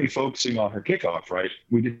only focusing on her kickoff, right?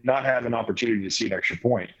 We did not have an opportunity to see an extra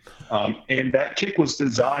point, and that kick was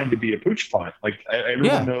designed to be a pooch punt.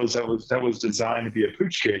 Everyone knows that was designed to be a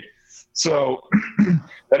pooch kick. So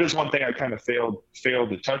that is one thing I kind of failed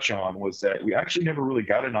to touch on, was that we actually never really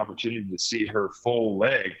got an opportunity to see her full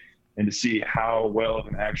leg and to see how well of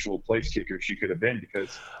an actual place kicker she could have been,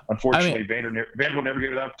 because unfortunately Vanderbilt never gave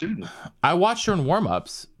her the opportunity. I watched her in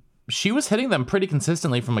warm-ups. She was hitting them pretty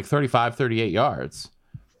consistently from 35, 38 yards.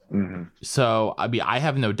 Mm-hmm. So, I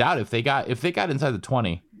have no doubt if they got inside the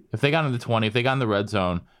 20, if they got in the red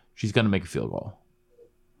zone, she's going to make a field goal.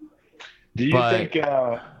 Do you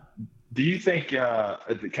think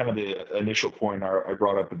kind of the initial point I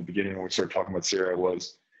brought up at the beginning when we started talking about Sarah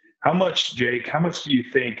was how much do you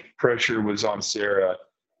think pressure was on Sarah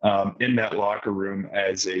in that locker room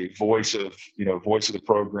as a voice of the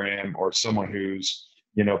program, or someone who's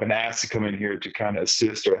been asked to come in here to kind of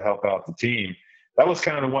assist or help out the team? That was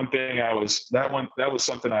kind of the one thing that was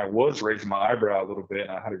something I was raising my eyebrow a little bit.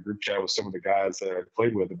 And I had a group chat with some of the guys that I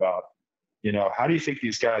played with about, how do you think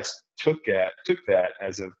these guys took that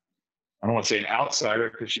as don't want to say an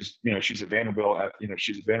outsider because she's a Vanderbilt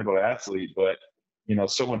athlete, but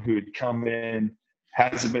someone who had come in,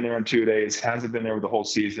 hasn't been there in 2 days, hasn't been there the whole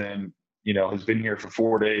season, has been here for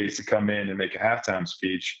 4 days to come in and make a halftime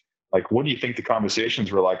speech. Like, what do you think the conversations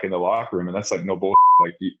were like in the locker room? And that's like no bullshit.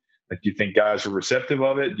 Like, do you think guys were receptive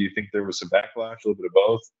of it? Do you think there was some backlash, a little bit of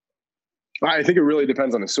both? I think it really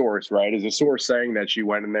depends on the source, right? Is the source saying that she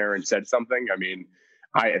went in there and said something? I mean,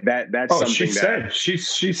 that's something she said she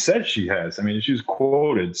said she has. I mean, she was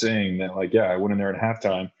quoted saying that, like, yeah, I went in there at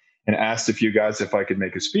halftime and asked a few guys if I could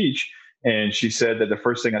make a speech, and she said that the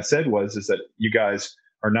first thing I said is that you guys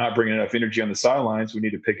are not bringing enough energy on the sidelines. We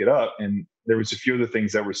need to pick it up. And there was a few other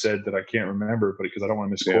things that were said that I can't remember, but because I don't want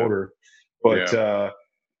to misquote her. But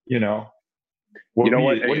in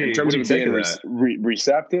terms of being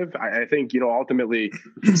receptive, I think, ultimately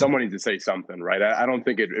someone needs to say something, right? I don't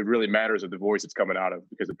think it really matters of the voice it's coming out of,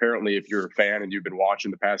 because apparently if you're a fan and you've been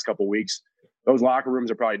watching the past couple of weeks, those locker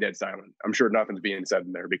rooms are probably dead silent. I'm sure nothing's being said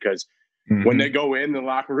in there, because when they go in the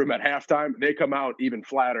locker room at halftime, they come out even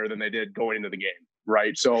flatter than they did going into the game,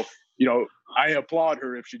 right? So, I applaud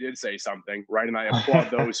her if she did say something, right? And I applaud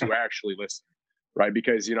those who actually listen. Right.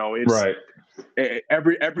 Because, it's right.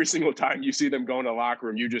 Every single time you see them go in the locker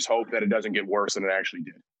room, you just hope that it doesn't get worse than it actually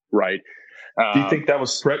did. Right. Do you think that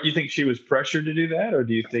was you think she was pressured to do that? Or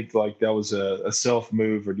do you think like that was a self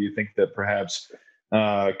move? Or do you think that perhaps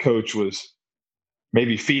coach was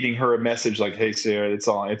maybe feeding her a message like, hey, Sarah, it's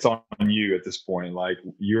on you at this point. Like,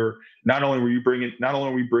 you're not only are we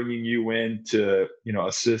bringing you in to,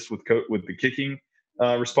 assist with the kicking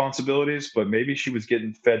responsibilities, but maybe she was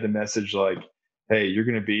getting fed the message like, hey, you're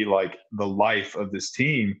going to be like the life of this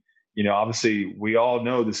team. Obviously we all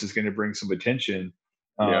know this is going to bring some attention.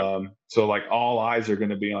 So like all eyes are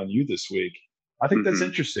going to be on you this week. I think that's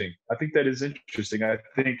interesting. I think that is interesting. I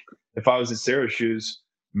think if I was in Sarah's shoes,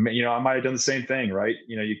 I might have done the same thing, right?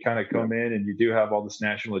 You kind of come in and you do have all this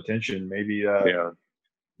national attention. Maybe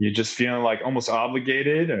you're just feeling like almost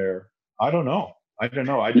obligated, or I don't know. I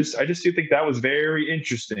just do think that was very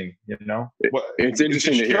interesting. It's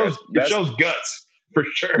interesting. It shows guts for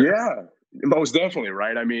sure. Yeah, most definitely.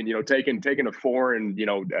 Right. I mean, taking a foreign,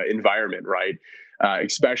 environment, right.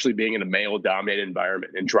 Especially being in a male dominated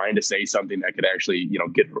environment and trying to say something that could actually,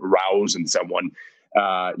 get aroused in someone.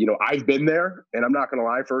 I've been there, and I'm not going to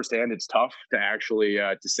lie, firsthand, it's tough to actually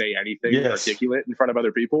to say anything articulate in front of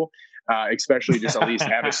other people, especially just at least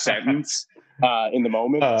have a sentence in the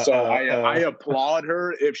moment. So I applaud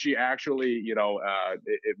her if she actually,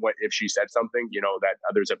 if she said something, that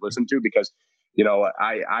others have listened to, because,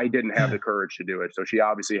 I didn't have the courage to do it. So she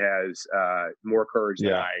obviously has more courage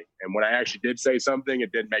than I. And when I actually did say something,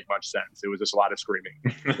 it didn't make much sense. It was just a lot of screaming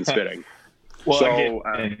and spitting. Well, so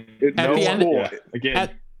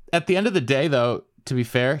at the end of the day, though, to be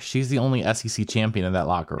fair, she's the only SEC champion in that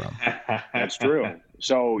locker room. That's true.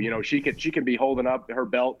 So she could be holding up her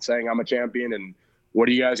belt saying, "I'm a champion," and what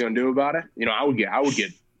are you guys going to do about it? I would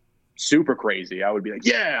get super crazy. I would be like,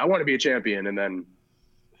 "Yeah, I want to be a champion," and then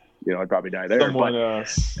I'd probably die there. Someone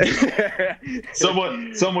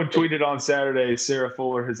tweeted on Saturday, Sarah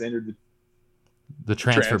Fuller has entered the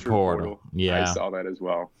transfer portal. Yeah, I saw that as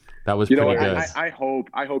well. That was pretty good. I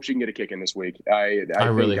hope she can get a kick in this week. I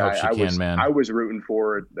really hope she can, man. I was rooting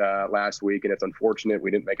for it last week, and it's unfortunate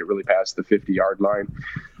we didn't make it really past the 50-yard line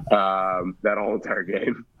that whole entire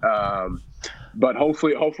game. But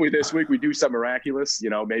hopefully this week we do something miraculous.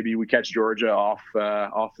 Maybe we catch Georgia off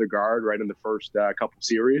the guard right in the first couple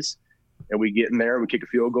series, and we get in there and we kick a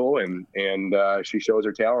field goal, and she shows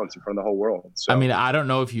her talents in front of the whole world. So, I mean, I don't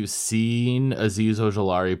know if you've seen Azeez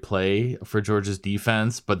Ojulari play for Georgia's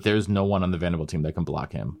defense, but there's no one on the Vanderbilt team that can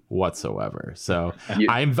block him whatsoever. So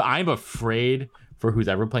I'm afraid for who's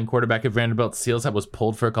ever playing quarterback at Vanderbilt. Seals was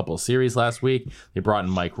pulled for a couple of series last week. They brought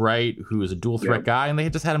in Mike Wright, who is a dual threat guy, and they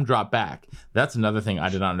just had him drop back. That's another thing I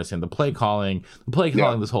did not understand. The play calling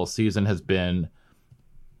this whole season has been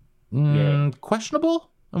questionable.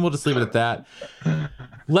 And we'll just leave it at that.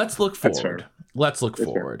 Let's look forward.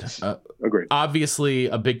 Agreed. Obviously,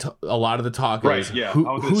 a lot of the talk is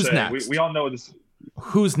who's next. We all know this.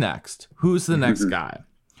 Who's next? Who's the next guy?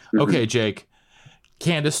 Okay, Jake.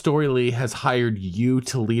 Candace Storey Lee has hired you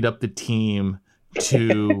to lead up the team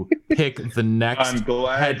to pick the next head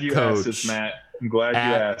coach asked this, Matt. I'm glad you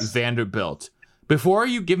asked. Vanderbilt. Before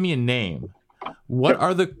you give me a name, what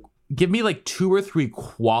are the give me like 2 or 3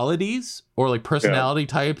 qualities or like personality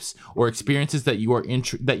types or experiences that you are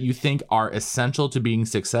that you think are essential to being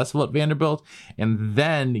successful at Vanderbilt, and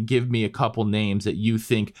then give me a couple names that you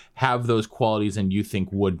think have those qualities and you think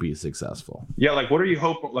would be successful. Yeah, like what are you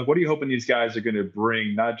hoping these guys are going to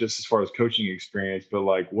bring, not just as far as coaching experience, but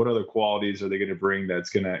like what other qualities are they going to bring that's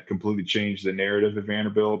going to completely change the narrative at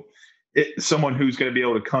Vanderbilt? Someone who's going to be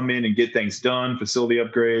able to come in and get things done, facility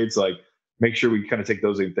upgrades, like make sure we kind of take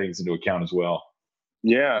those things into account as well.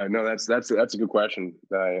 Yeah, no, that's a good question,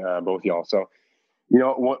 both y'all. So,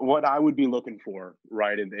 what I would be looking for,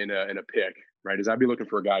 right, in a pick, right, is I'd be looking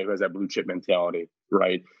for a guy who has that blue chip mentality,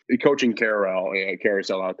 right? The coaching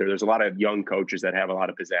carousel out there, there's a lot of young coaches that have a lot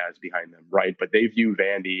of pizzazz behind them, right? But they view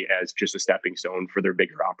Vandy as just a stepping stone for their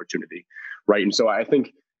bigger opportunity, right? And so I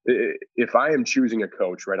think if I am choosing a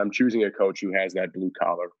coach, right, I'm choosing a coach who has that blue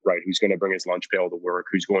collar, right, who's going to bring his lunch pail to work,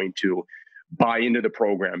 who's going to buy into the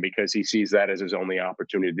program because he sees that as his only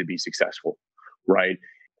opportunity to be successful, right?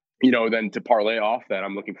 Then to parlay off that,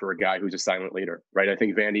 I'm looking for a guy who's a silent leader, right? I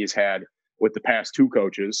think Vandy has had, with the past 2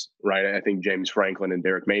 coaches, right, I think James Franklin and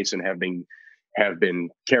Derek Mason have been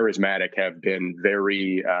charismatic, have been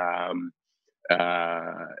very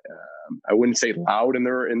I wouldn't say loud in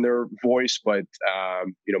their voice, but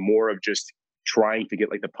more of just trying to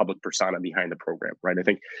get like the public persona behind the program, right? I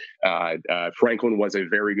think Franklin was a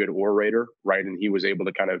very good orator, right? And he was able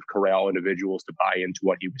to kind of corral individuals to buy into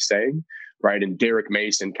what he was saying, right? And Derek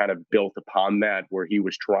Mason kind of built upon that, where he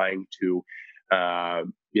was trying to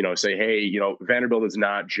say, hey, Vanderbilt is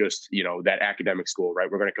not just, that academic school, right?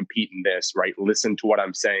 We're going to compete in this, right? Listen to what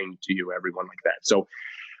I'm saying to you, everyone, like that. So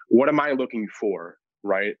what am I looking for,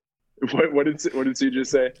 right? What did CJ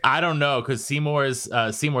say? I don't know, because Seymour's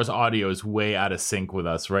audio is way out of sync with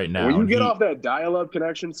us right now. Will you get off that dial-up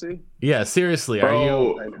connection, C? Yeah, seriously, bro,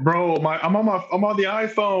 are you? Bro, I'm on the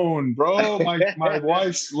iPhone, bro. My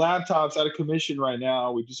wife's laptop's out of commission right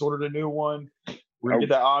now. We just ordered a new one. We're gonna get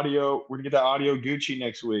that audio. We're gonna get that audio Gucci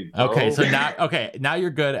next week, bro. Okay, so now you're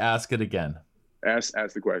good. Ask it again. Ask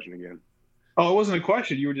the question again. Oh, it wasn't a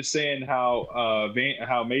question. You were just saying how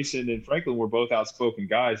Mason and Franklin were both outspoken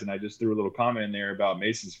guys, and I just threw a little comment in there about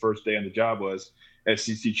Mason's first day on the job was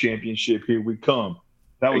SEC championship, here we come.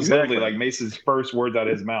 That was literally like Mason's first words out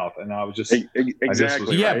of his mouth, and I was just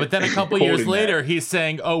exactly. Yeah, right? But then a couple years later, he's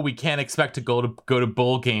saying, "Oh, we can't expect to go to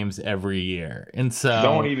bowl games every year," and so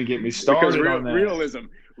don't even get me started on that.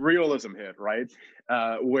 Realism hit, right?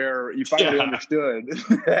 Where you finally understood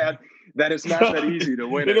that it's not that easy to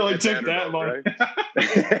win. It only took that long,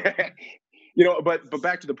 right? But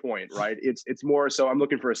back to the point, right? It's more so I'm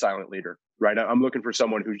looking for a silent leader, right? I'm looking for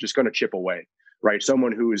someone who's just going to chip away, right?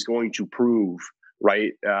 Someone who is going to prove,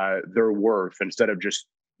 right, their worth instead of just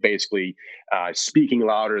basically speaking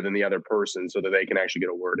louder than the other person so that they can actually get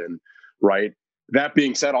a word in, right? That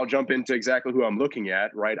being said, I'll jump into exactly who I'm looking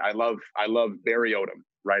at, right? I love Barry Odom,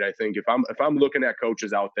 right? I think if I'm looking at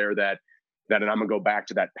coaches out there that and I'm gonna go back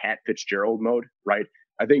to that Pat Fitzgerald mode, right?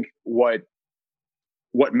 I think what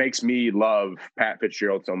makes me love Pat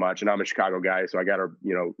Fitzgerald so much, and I'm a Chicago guy, so I gotta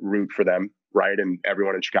root for them, right? And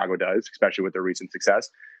everyone in Chicago does, especially with their recent success.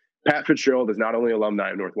 Pat Fitzgerald is not only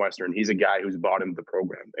alumni of Northwestern, he's a guy who's bought into the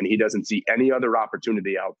program, and he doesn't see any other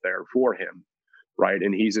opportunity out there for him, right?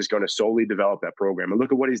 And he's just going to solely develop that program. And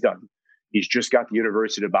look at what he's done. He's just got the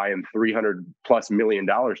university to buy him $300+ million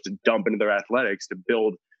to dump into their athletics to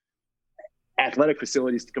build athletic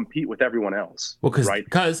facilities to compete with everyone else. Well,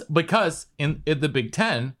 because in the Big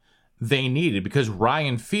Ten, they needed, because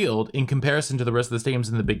Ryan Field, in comparison to the rest of the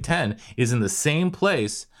stadiums in the Big Ten, is in the same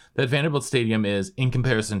place that Vanderbilt Stadium is in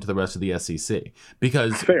comparison to the rest of the SEC.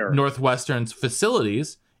 Because Northwestern's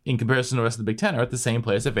facilities, in comparison to the rest of the Big Ten, are at the same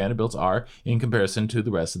place that Vanderbilt's are in comparison to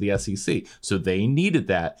the rest of the SEC. So they needed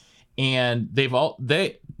that. And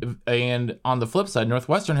and on the flip side,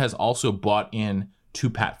 Northwestern has also bought in to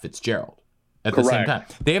Pat Fitzgerald at the same time.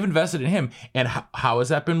 They have invested in him. And how has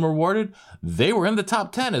that been rewarded? They were in the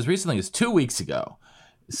top 10 as recently as 2 weeks ago.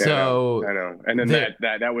 So I know. And then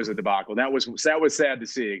that was a debacle. That was sad to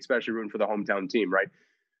see, especially rooting for the hometown team, right?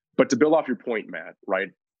 But to build off your point, Matt, right?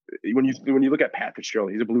 When you look at Pat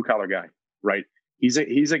Fitzgerald, he's a blue collar guy, right? He's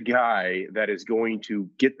a guy that is going to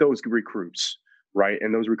get those recruits, right?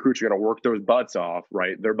 And those recruits are going to work those butts off,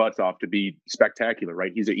 right? Their butts off to be spectacular,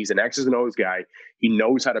 right? He's an X's and O's guy. He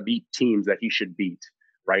knows how to beat teams that he should beat,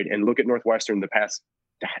 right? And look at Northwestern the past,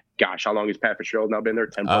 gosh, how long has Pat Fitzgerald now been there?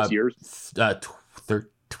 10 plus years?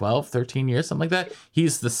 12, 13 years, something like that.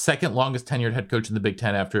 He's the second longest tenured head coach in the Big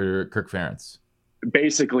Ten after Kirk Ferentz.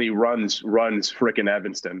 Basically runs frickin'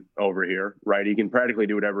 Evanston over here, right? He can practically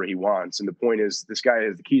do whatever he wants. And the point is, this guy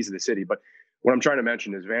has the keys to the city. But what I'm trying to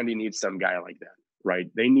mention is Vandy needs some guy like that, right?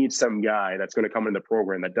 They need some guy that's going to come in the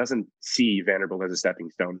program that doesn't see Vanderbilt as a stepping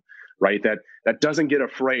stone, right? That doesn't get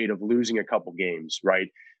afraid of losing a couple games, right?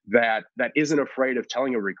 That isn't afraid of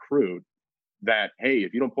telling a recruit that, hey,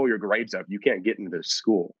 if you don't pull your grades up, you can't get into this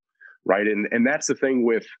school, right? And that's the thing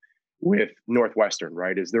with Northwestern,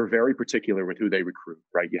 right, is they're very particular with who they recruit,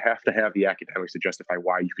 right? You have to have the academics to justify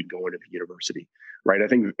why you could go into the university, right? I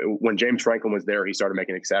think when James Franklin was there, he started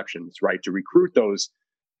making exceptions, right, to recruit those,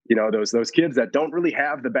 those kids that don't really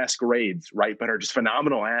have the best grades, right, but are just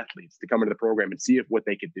phenomenal athletes to come into the program and see what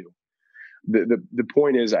they could do. The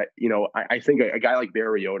point is, I think a guy like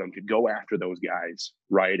Barry Odom could go after those guys,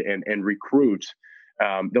 right, and recruit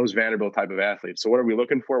those Vanderbilt type of athletes. So what are we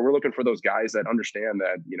looking for? We're looking for those guys that understand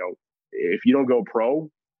that, if you don't go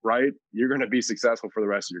pro, right, you're going to be successful for the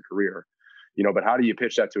rest of your career, but how do you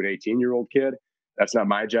pitch that to an 18-year-old kid? That's not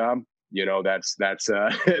my job. That's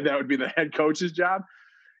that would be the head coach's job.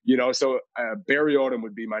 So Barry Odom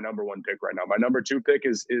would be my number one pick right now. My number two pick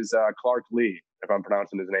is Clark Lee, if I'm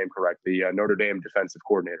pronouncing his name correct, the Notre Dame defensive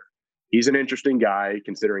coordinator. He's an interesting guy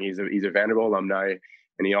considering he's a Vanderbilt alumni,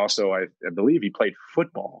 and he also I believe he played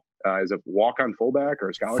football as a walk-on fullback or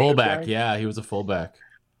a scholarship fullback. guy. Yeah, he was a fullback.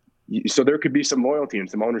 So there could be some loyalty and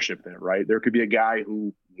some ownership there, right? There could be a guy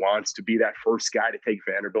who wants to be that first guy to take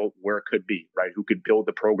Vanderbilt where it could be, right? Who could build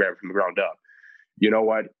the program from the ground up. You know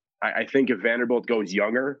what? I think if Vanderbilt goes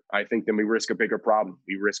younger, I think then we risk a bigger problem.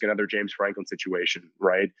 We risk another James Franklin situation,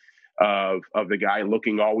 right? Of the guy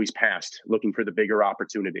looking always past, looking for the bigger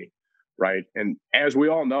opportunity, right? And as we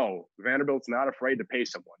all know, Vanderbilt's not afraid to pay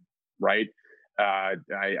someone, right?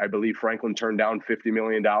 I believe Franklin turned down $50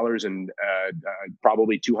 million and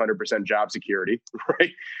probably 200% job security,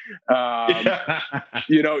 right?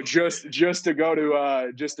 Just to go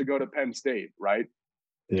to Penn State, right?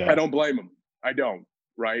 Yeah. I don't blame him. I don't,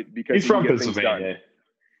 right? Because he's from Pennsylvania.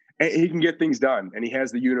 He can get things done, and he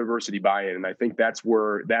has the university buy-in, and I think that's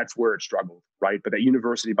where it struggled, right? But that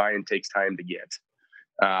university buy-in takes time to get.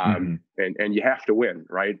 And you have to win,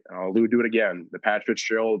 right? I'll do it again. The Pat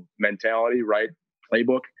Fitzgerald mentality, right?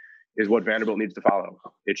 Playbook is what Vanderbilt needs to follow.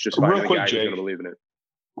 It's just finding a guy who's going to believe in it.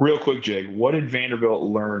 Real quick, Jake, what did Vanderbilt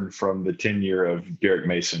learn from the tenure of Derek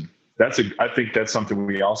Mason? I think that's something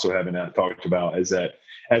we also haven't talked about, is that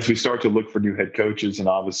as we start to look for new head coaches, and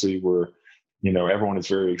obviously everyone is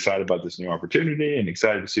very excited about this new opportunity and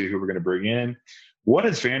excited to see who we're going to bring in. What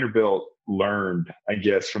has Vanderbilt learned, I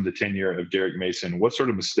guess, from the tenure of Derek Mason? What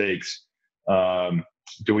sort of mistakes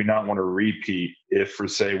do we not want to repeat if, for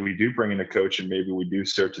say, we do bring in a coach and maybe we do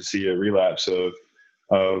start to see a relapse of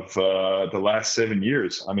the last 7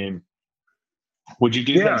 years? I mean, would you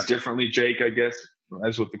do things differently, Jake, I guess,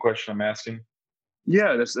 as with the question I'm asking?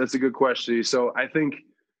 Yeah, that's a good question. So I think,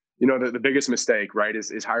 the biggest mistake, right,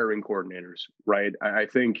 is hiring coordinators, right? I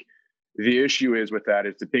think the issue is with that,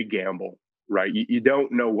 it's a big gamble. Right. You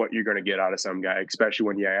don't know what you're going to get out of some guy, especially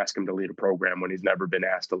when you ask him to lead a program when he's never been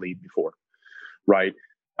asked to lead before. Right.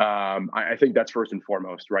 I think that's first and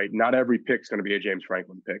foremost. Right. Not every pick is going to be a James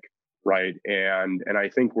Franklin pick. Right. And I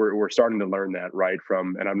think we're starting to learn that. Right.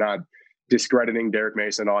 And I'm not discrediting Derek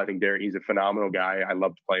Mason at all. I think he's a phenomenal guy. I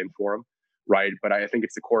loved playing for him. Right. But I think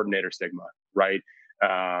it's the coordinator stigma. Right.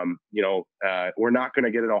 We're not going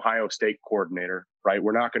to get an Ohio State coordinator. Right.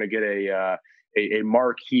 We're not going to get a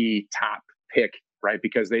marquee top pick, right?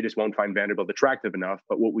 Because they just won't find Vanderbilt attractive enough.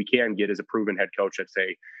 But what we can get is a proven head coach at,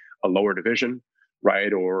 say, a lower division,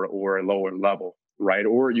 right? Or a lower level, right?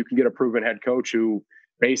 Or you can get a proven head coach who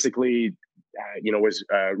basically, was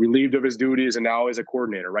relieved of his duties and now is a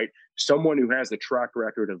coordinator, right? Someone who has the track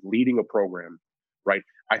record of leading a program, right?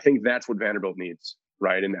 I think that's what Vanderbilt needs,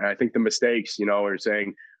 right? And I think the mistakes, are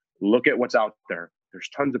saying, look at what's out there. There's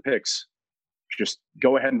tons of picks. Just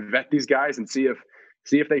go ahead and vet these guys and see if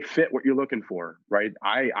they fit what you're looking for, right?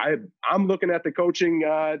 I'm looking at the coaching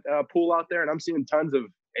pool out there, and I'm seeing tons of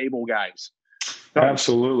able guys.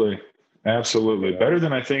 Absolutely. Better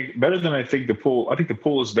than I think the pool. I think the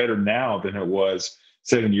pool is better now than it was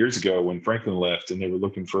 7 years ago when Franklin left and they were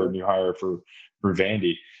looking for a new hire for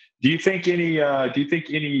Vandy. Do you think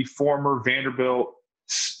any former Vanderbilt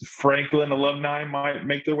Franklin alumni might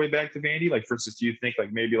make their way back to Vandy? Like, for instance, do you think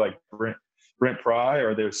maybe Brent Pry,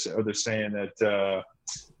 or they're saying that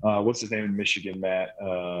what's his name in Michigan, Matt?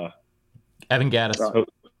 Evan Gaddis.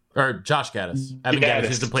 Or Josh Gaddis. Evan Gaddis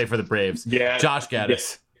used to play for the Braves. Yeah. Josh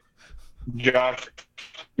Gaddis. Josh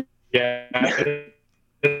Gaddis.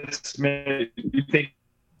 You think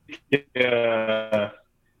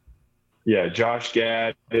Josh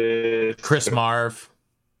Gaddis. Chris Marv.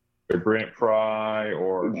 Or Brent Pry,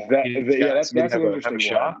 or that's an interesting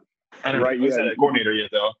shot. I don't know. He's not a coordinator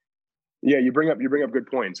yet, though. Yeah, you bring up good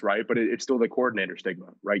points, right? But it's still the coordinator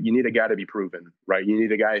stigma, right? You need a guy to be proven, right? You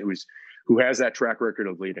need a guy who has that track record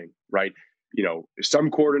of leading, right? You know,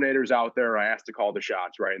 some coordinators out there are asked to call the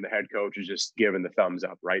shots, right? And the head coach is just giving the thumbs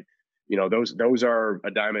up, right? You know, those are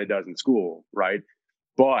a dime a dozen school, right?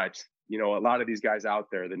 But, you know, a lot of these guys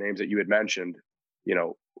out there, the names that you had mentioned, you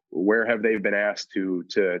know, where have they been asked to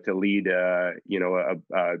lead,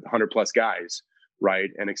 100+ guys,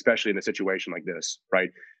 right? And especially in a situation like this,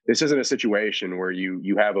 right? This isn't a situation where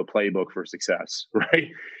you have a playbook for success, right?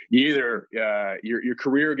 You either your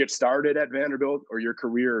career gets started at Vanderbilt or your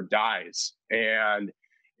career dies, and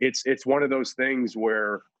it's one of those things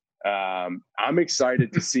where I'm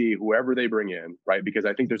excited to see whoever they bring in, right? Because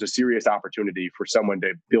I think there's a serious opportunity for someone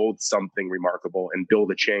to build something remarkable and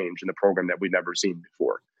build a change in the program that we've never seen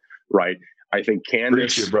before, right? I think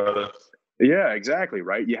Candace, Preach it, brother. Yeah, exactly,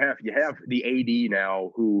 right. You have the AD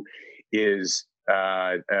now who is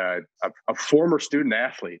a former student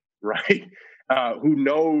athlete, right? Who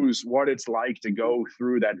knows what it's like to go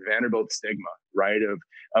through that Vanderbilt stigma, right?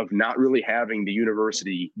 Of not really having the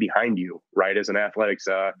university behind you, right? As an athletics,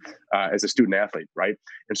 as a student athlete, right?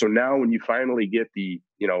 And so now when you finally get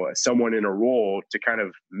someone in a role to kind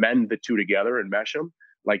of mend the two together and mesh them,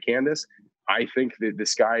 like Candace, I think that the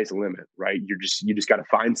sky is the limit, right? You just got to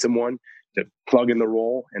find someone to plug in the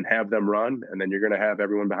role and have them run, and then you're going to have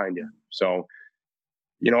everyone behind you. So,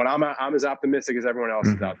 you know, and I'm as optimistic as everyone else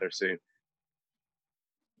is out there seeing.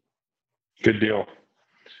 Good deal.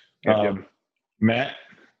 Matt?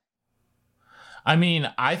 I mean,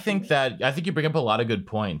 I think you bring up a lot of good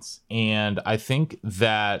points. And I think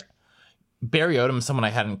that Barry Odom is someone I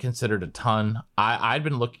hadn't considered a ton. I'd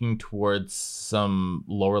been looking towards some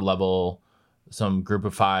lower level, some group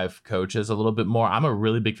of 5 coaches a little bit more. I'm a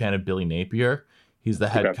really big fan of Billy Napier. He's the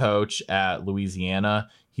head coach at Louisiana.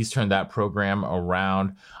 He's turned that program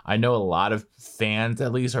around. I know a lot of fans,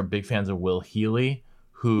 at least, are big fans of Will Healy,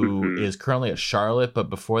 who is currently at Charlotte, but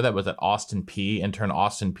before that was at Austin Peay, and turned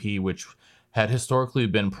Austin Peay, which had historically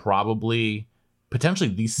been potentially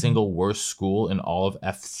the single worst school in all of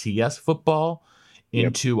FCS football,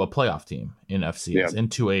 into a playoff team in FCS,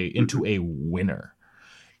 into a winner.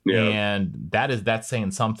 Yeah. And that's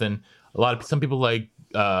saying something. Some people like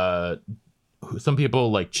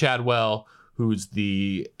Chadwell, who's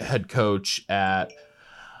the head coach at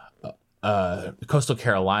Coastal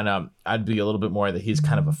Carolina. I'd be a little bit more that he's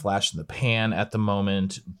kind of a flash in the pan at the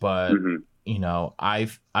moment, but you know, I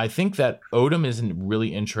think that Odom is a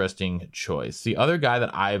really interesting choice. The other guy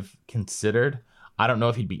that I've considered, I don't know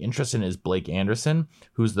if he'd be interested in, is Blake Anderson,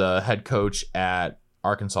 who's the head coach at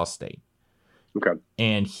Arkansas State. Okay.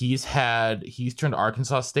 And he's turned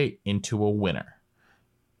Arkansas State into a winner.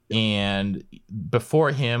 And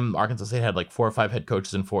before him, Arkansas State had like 4 or 5 head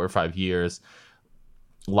coaches in 4 or 5 years.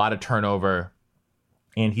 A lot of turnover,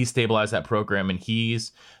 and he stabilized that program, and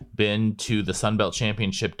he's been to the Sun Belt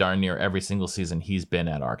Championship darn near every single season he's been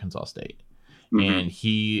at Arkansas State. And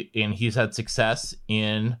he's had success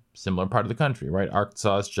in similar part of the country, right?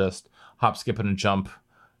 Arkansas is just hop, skip, and a jump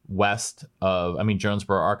west of,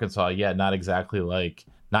 Jonesboro, Arkansas. Yeah, not exactly like,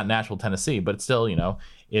 not Nashville, Tennessee, but it's still, you know,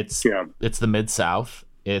 it's the Mid-South.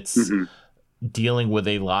 It's dealing with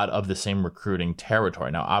a lot of the same recruiting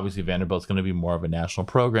territory. Now, obviously, Vanderbilt's going to be more of a national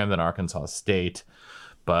program than Arkansas State,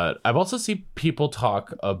 but I've also seen people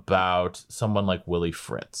talk about someone like Willie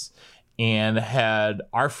Fritz, and had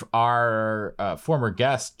our former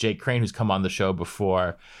guest, Jake Crane, who's come on the show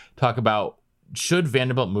before, talk about, should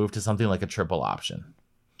Vanderbilt move to something like a triple option?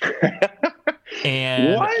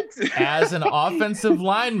 And what? As an offensive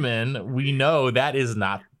lineman, we know that is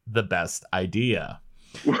not the best idea.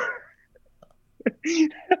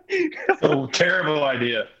 Oh, terrible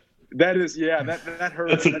idea. That is, that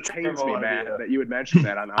hurts. That pains me, Matt, that you would mention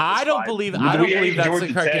that on. I don't believe that's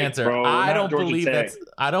the correct answer. Bro. I don't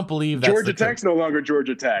believe that's Georgia Tech's no longer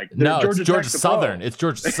Georgia Tech. No, it's Georgia Southern. It's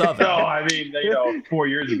Georgia Southern. No, I mean, 4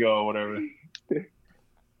 years ago or whatever.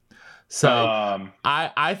 So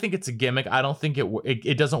I think it's a gimmick. I don't think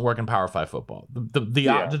it doesn't work in Power 5 football.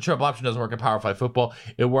 The triple option doesn't work in Power 5 football.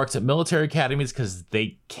 It works at military academies because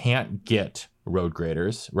they can't get road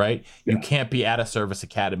graders, right? Yeah. You can't be at a service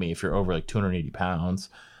academy if you're over like 280 pounds.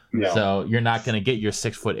 Yeah. So you're not going to get your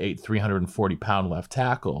 6'8", 340-pound left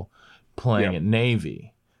tackle playing at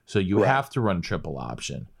Navy. So you have to run triple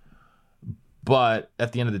option. But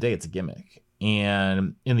at the end of the day, it's a gimmick.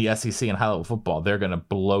 And in the SEC and high-level football, they're going to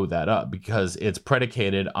blow that up because it's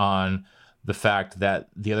predicated on the fact that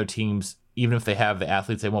the other teams, even if they have the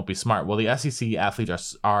athletes, they won't be smart. Well, the SEC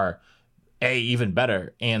athletes are even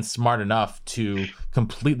better and smart enough to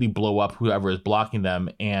completely blow up whoever is blocking them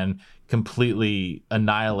and completely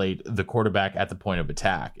annihilate the quarterback at the point of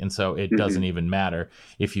attack. And so it doesn't even matter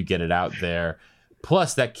if you get it out there.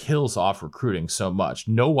 Plus, that kills off recruiting so much.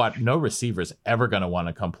 No receiver's ever going to want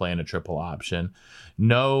to come play in a triple option.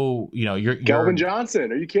 No, you're Kelvin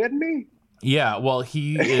Johnson. Are you kidding me? Yeah, well,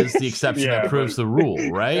 he is the exception that proves the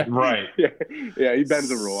rule, right? Right. Yeah, he bends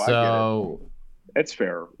the rule. So, I get it. It's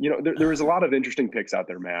fair. There is a lot of interesting picks out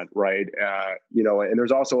there, Matt, right? And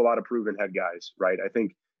there's also a lot of proven head guys, right? I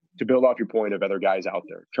think to build off your point of other guys out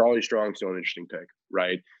there, Charlie Strong's still an interesting pick,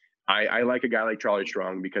 right? I like a guy like Charlie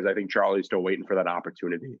Strong because I think Charlie's still waiting for that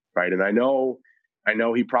opportunity, right? And I know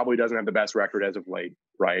he probably doesn't have the best record as of late,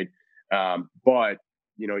 right? But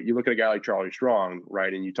you look at a guy like Charlie Strong,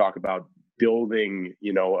 right, and you talk about building,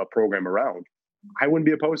 a program around. I wouldn't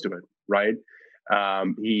be opposed to it, right?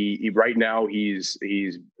 He right now he's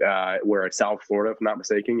we're at South Florida, if I'm not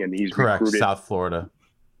mistaken, and he's correct recruited, South Florida.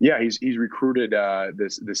 Yeah, he's recruited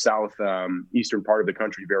the south eastern part of the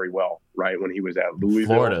country very well, right? When he was at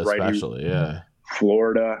Louisville, Florida, right? especially,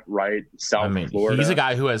 Florida, right? South Florida. He's a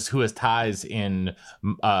guy who has ties in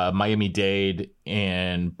Miami-Dade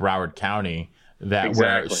and Broward County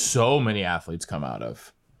where so many athletes come out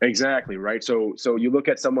of. Exactly, right. So you look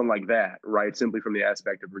at someone like that, right? Simply from the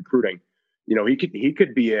aspect of recruiting, he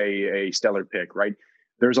could be a stellar pick, right?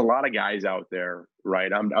 There's a lot of guys out there,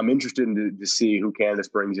 right? I'm interested to see who Candace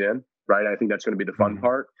brings in, right? I think that's going to be the fun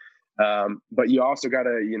part. But you also got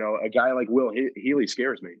a guy like Will Healy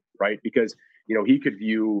scares me, right? Because, he could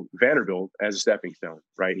view Vanderbilt as a stepping stone,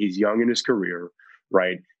 right? He's young in his career,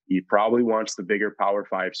 right? He probably wants the bigger Power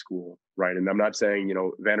 5 school, right? And I'm not saying,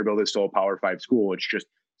 Vanderbilt is still a Power 5 school. It's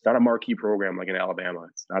not a marquee program like in Alabama.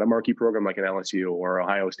 It's not a marquee program like in LSU or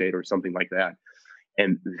Ohio State or something like that.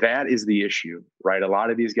 And that is the issue, right? A lot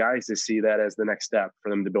of these guys just see that as the next step for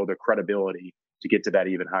them to build their credibility to get to that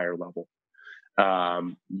even higher level. I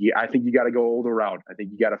think you got to go older route. I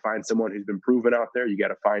think you got to find someone who's been proven out there. You got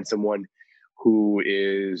to find someone who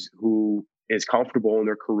is comfortable in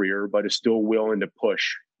their career, but is still willing to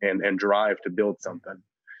push and drive to build something.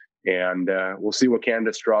 And we'll see what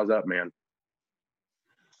Candace draws up, man.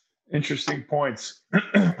 Interesting points.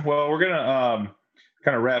 Well, we're gonna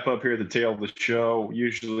kind of wrap up here at the tail of the show.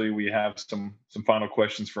 Usually we have some final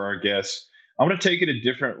questions for our guests. I'm going to take it a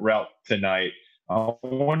different route tonight. I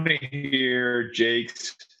want to hear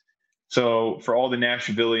Jake's. So for all the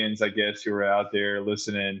Nashvillians, I guess, who are out there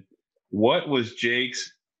listening, what was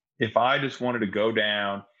Jake's, if I just wanted to go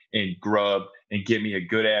down and grub and get me a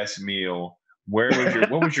good ass meal, what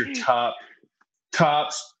was your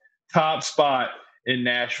top spot in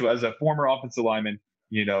Nashville as a former offensive lineman?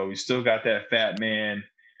 We still got that fat man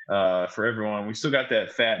for everyone. We still got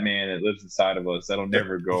that fat man that lives inside of us. That'll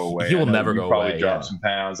never go away. He will never go away. Probably drop some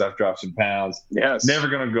pounds. I've dropped some pounds. Yes. Never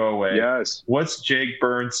going to go away. Yes. What's Jake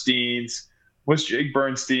Bernstein's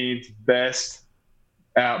best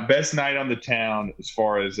night on the town as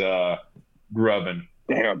far as grubbing?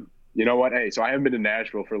 Damn. You know what? Hey, so I haven't been to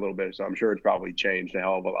Nashville for a little bit, so I'm sure it's probably changed a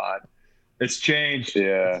hell of a lot. It's changed.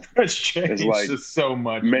 Yeah. It's changed like so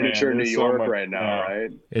much. Miniature New York right now, right?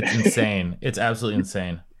 It's insane. It's absolutely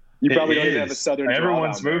insane. You probably don't even have a southern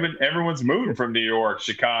Everyone's moving from New York,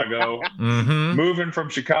 Chicago. Moving from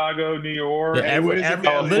Chicago, New York. Yeah,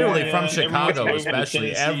 literally from Chicago,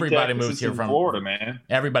 especially. Everybody moves here from Florida, man.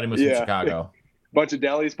 Everybody moves from Chicago. Bunch of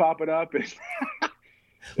delis popping up.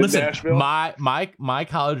 Listen, Nashville. my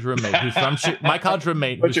college roommate who's from Chicago. My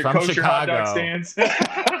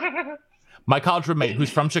college roommate who's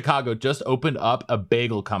from Chicago just opened up a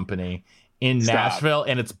bagel company in Nashville,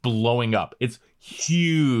 and it's blowing up. It's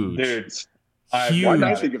huge. Dude, huge. Why did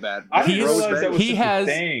I think of that? I didn't realize that was such a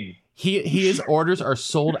thing. His orders are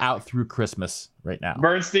sold out through Christmas right now.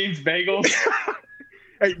 Bernstein's Bagels.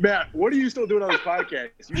 Hey, Matt, what are you still doing on this podcast?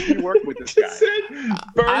 You should be working with this guy.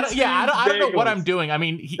 I don't know what I'm doing. I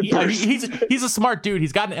mean, he's a smart dude.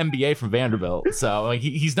 He's got an MBA from Vanderbilt, so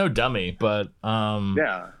he's no dummy. But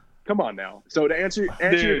yeah, come on now. So to answer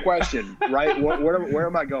your question, right? Where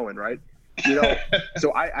am I going? Right?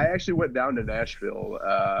 So I actually went down to Nashville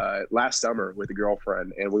last summer with a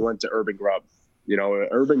girlfriend, and we went to Urban Grub.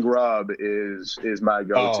 Urban Grub is my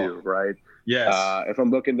go-to, right? Yes. If I'm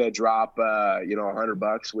looking to drop,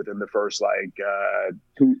 $100 within the first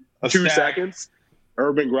two seconds,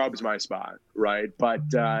 Urban Grub is my spot, right? But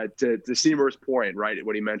to Seymour's point, right,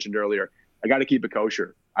 what he mentioned earlier, I got to keep it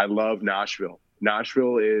kosher. I love Nashville.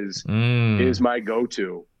 Nashville is my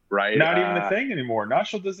go-to, right? Not even a thing anymore.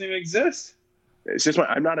 Nashville doesn't even exist. It's just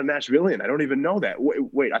I'm not a Nashvilleian. I don't even know that.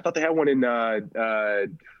 Wait, I thought they had one in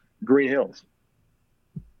Green Hills.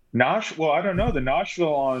 Well, I don't know. The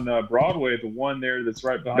Nashville on Broadway, the one there that's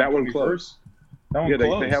right behind that one closed. Yeah,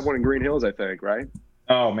 they have one in Green Hills, I think, right?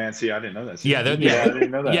 Oh man, see, I didn't know that. Yeah, I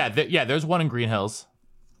didn't know that. Yeah, there's one in Green Hills.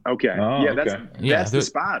 Okay. Oh, yeah, that's the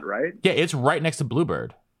spot, right? Yeah, it's right next to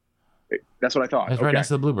Bluebird. That's what I thought. It's right next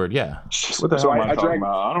to the Bluebird. Yeah. What the hell am I talking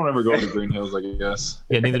about? I don't ever go to Green Hills, I guess.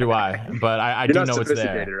 Yeah, neither do I. But I do know it's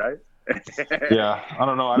there. Right? Yeah, I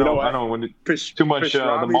don't know. I don't when too much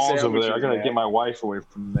the malls over there. I gotta get my wife away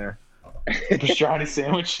from there. Pastrami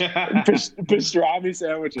sandwich. Pastrami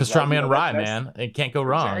sandwiches. Pastrami and rye, man. It can't go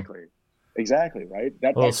wrong. Exactly. Right.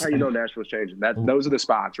 That's how you know Nashville's changing. Those are the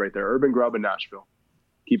spots right there. Urban Grub in Nashville.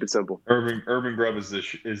 Keep it simple. Urban Grub is the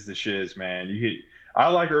shiz, man. I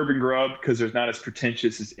like Urban Grub because there's not as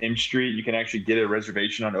pretentious as M Street. You can actually get a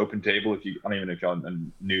reservation on Open Table I don't even know if y'all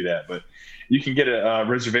knew that, but you can get a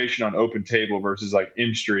reservation on Open Table versus like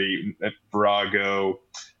M Street, Virago,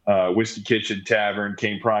 Whiskey Kitchen, Tavern,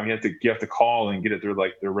 King Prime. You have to call and get it through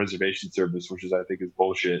like their reservation service, which I think is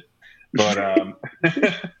bullshit. But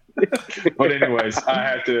but anyways, I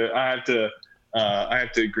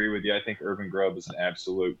have to agree with you. I think Urban Grub is an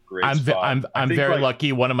absolute great spot. I'm very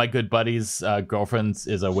lucky. One of my good buddies' girlfriends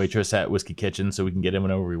is a waitress at Whiskey Kitchen, so we can get in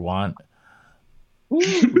whenever we want.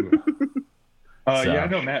 Yeah, I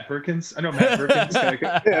know Matt Perkins. Yeah,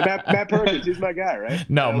 Matt Perkins. He's my guy, right?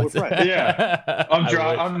 No, yeah.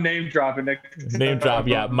 I'm name dropping. Name drop.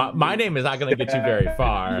 Yeah, my name is not going to get you very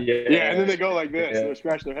far. Yeah, and then they go like this. They're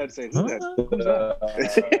scratching their head saying, "Who's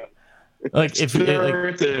that?" Like if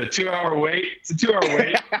it's a 2-hour wait. It's a 2-hour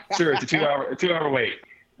wait. Sure, it's a 2-hour wait.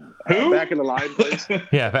 Who? Back in the line, please.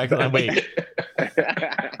 Yeah, back in the line. Wait.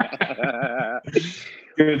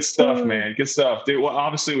 Good stuff, man. Good stuff, dude. Well,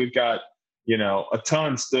 obviously we've got a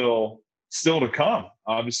ton still to come.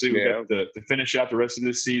 Obviously we got to finish out the rest of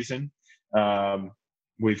this season.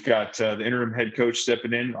 We've got the interim head coach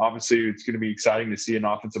stepping in. Obviously, it's going to be exciting to see an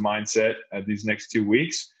offensive mindset these next 2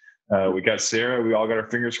 weeks. We got Sarah. We all got our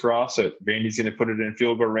fingers crossed that Vandy's going to put it in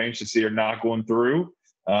field goal range to see her not going through.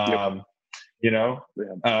 Another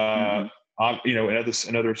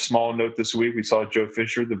small note this week, we saw Joe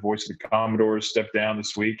Fisher, the voice of the Commodores, step down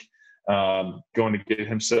this week, going to get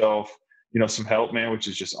himself, some help, man, which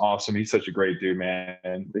is just awesome. He's such a great dude, man.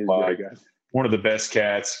 One of the best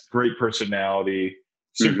cats, great personality,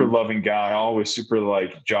 super loving guy, always super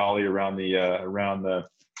jolly around the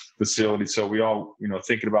facility. So we all,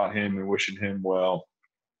 thinking about him and wishing him well.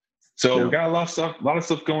 So we got a lot of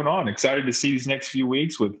stuff going on. Excited to see these next few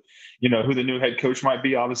weeks with, who the new head coach might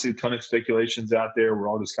be. Obviously a ton of speculations out there. We're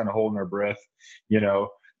all just kind of holding our breath,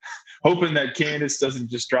 hoping that Candace doesn't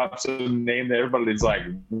just drop some name that everybody's like,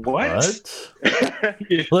 what?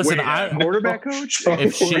 Listen, quarterback coach.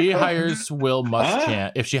 If she hires Will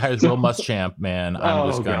Muschamp, man, I'm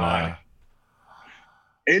just gonna.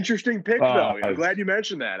 Interesting pick, though. I'm glad you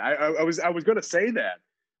mentioned that. I was going to say that.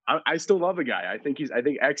 I still love the guy. I think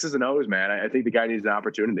X's and O's, man. I think the guy needs an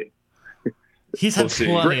opportunity. He's had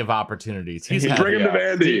plenty of opportunities. Bring him to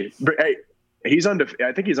Vandy. Hey, he's undefeated.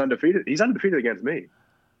 I think he's undefeated. He's undefeated against me.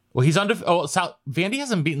 Well, he's Vandy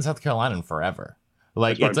hasn't beaten South Carolina in forever.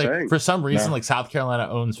 For some reason, South Carolina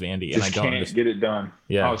owns Vandy, and I don't can't get it done.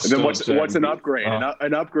 Yeah. And then what's an upgrade?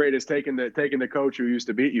 An upgrade is taking the coach who used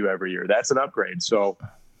to beat you every year. That's an upgrade. So,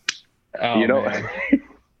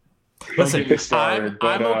 Listen,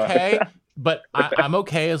 I'm okay, but I'm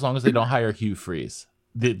okay as long as they don't hire Hugh Freeze.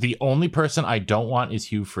 The only person I don't want is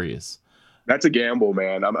Hugh Freeze. That's a gamble,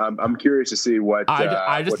 man. I'm curious to see what.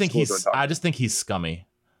 I just think he's scummy.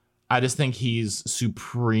 I just think he's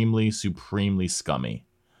supremely scummy.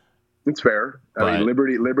 It's fair. I mean,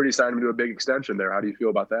 Liberty signed him to a big extension there. How do you feel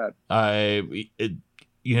about that? I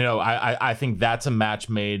think that's a match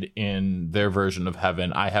made in their version of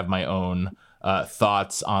heaven. I have my own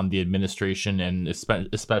thoughts on the administration and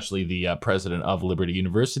especially the president of Liberty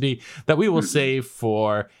University that we will save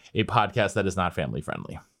for a podcast that is not family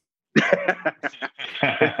friendly.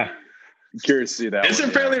 Curious to see that.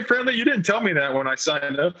 Isn't family friendly? You didn't tell me that when I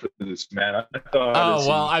signed up for this, man. Let's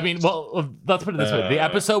put it this way. The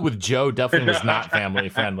episode with Joe definitely was not family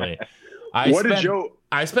friendly. I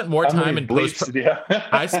spent more time in post.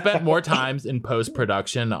 I spent more times in post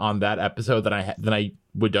production on that episode than I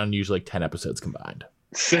would on usually 10 episodes combined.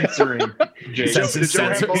 Censoring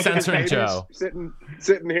Joe.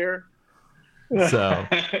 Sitting here. So,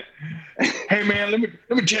 hey man, let me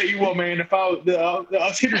tell you what, man. If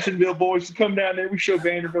us Hendersonville boys to come down there, we show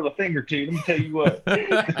Vanderbilt a thing or two. Let me tell you what.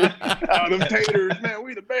 Them taters, man,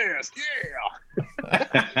 we the best.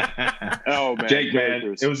 Yeah. Oh man, Jake,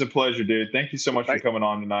 man, it was a pleasure, dude. Thank you so much for coming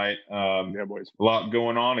on tonight. Boys. A lot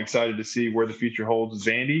going on. Excited to see where the future holds with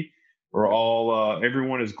Vandy. We're all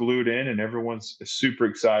everyone is glued in, and everyone's super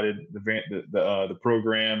excited. The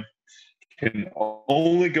program. can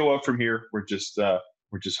only go up from here. We're just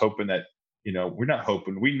hoping that, we're not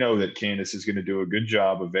hoping. We know that Candace is going to do a good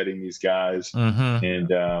job of vetting these guys,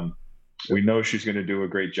 and we know she's going to do a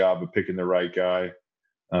great job of picking the right guy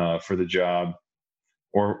for the job,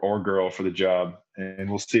 or girl for the job, and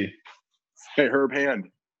we'll see. Hey, Herb Hand,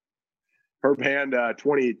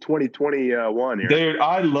 2021 here. Dude,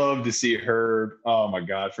 I love to see Herb. Oh my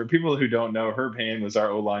God! For people who don't know, Herb Hand was our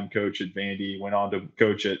O-line coach at Vandy. Went on to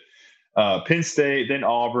coach at Penn State, then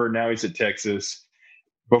Auburn. Now he's at Texas.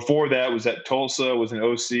 Before that, was at Tulsa. Was an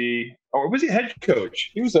OC, or was he head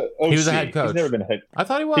coach? He was a OC. He was a head coach. He's never been a head. I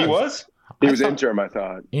thought he was. He was. He was interim. I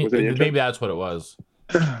thought. Maybe that's what it was.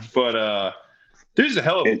 But dude's a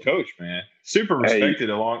hell of a coach, man. Super respected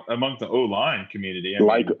among the O-line community.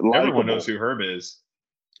 Everyone knows who Herb is.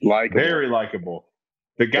 Very likable.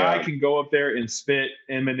 The guy can go up there and spit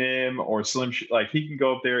Eminem or Slim. He can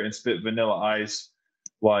go up there and spit Vanilla Ice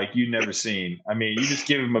like you've never seen. I mean, you just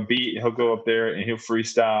give him a beat, he'll go up there and he'll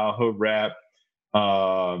freestyle, he'll rap.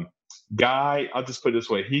 Guy, I'll just put it this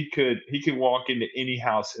way: he could walk into any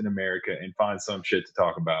house in America and find some shit to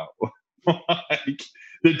talk about.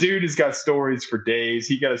 The dude has got stories for days.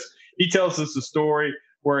 He tells us a story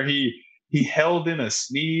where he held in a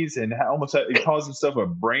sneeze and he caused himself a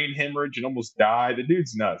brain hemorrhage and almost died. The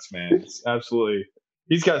dude's nuts, man. It's absolutely.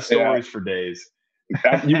 He's got stories for days.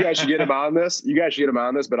 You guys should get him on this.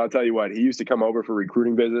 But I'll tell you what, he used to come over for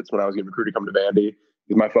recruiting visits when I was getting recruited to come to Vandy.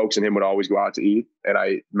 Because my folks and him would always go out to eat. And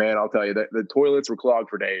I'll tell you that the toilets were clogged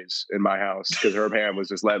for days in my house because Herb Ham was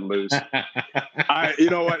just letting loose. You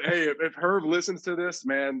know what? Hey, if Herb listens to this,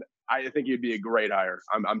 man, I think he'd be a great hire.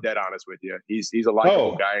 I'm dead honest with you. He's a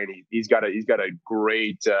likable guy, and he's got a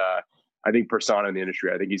great, I think, persona in the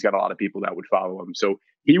industry. I think he's got a lot of people that would follow him. So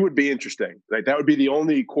he would be interesting. That would be the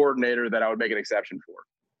only coordinator that I would make an exception for.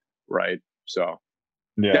 Right. So.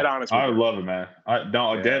 Yeah, dead honest. I would love it, man.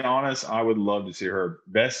 Dead honest. I would love to see her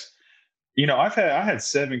best. I had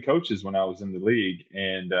 7 coaches when I was in the league,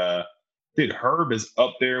 and dude, Herb is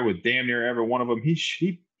up there with damn near every one of them. He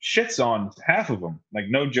shits on half of them, like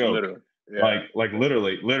no joke. Literally. Yeah. Like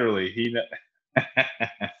literally. He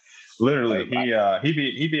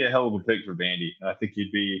he'd be a hell of a pick for Vandy. I think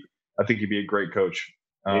he'd be a great coach.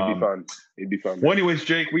 He'd be fun. Well, anyways,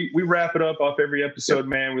 Jake, we wrap it up off every episode,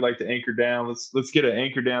 man. We like to anchor down. Let's get an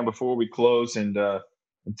anchor down before we close. And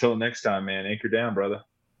until next time, man, anchor down, brother.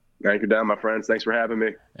 Anchor down, my friends. Thanks for having me.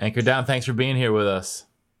 Anchor down. Thanks for being here with us.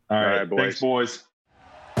 All right, boys. Thanks, boys.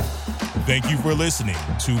 Thank you for listening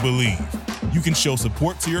to Believe. You can show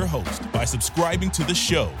support to your host by subscribing to the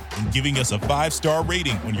show and giving us a 5-star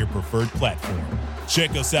rating on your preferred platform.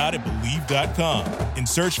 Check us out at Believe.com and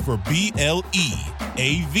search for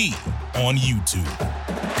BLEAV on YouTube.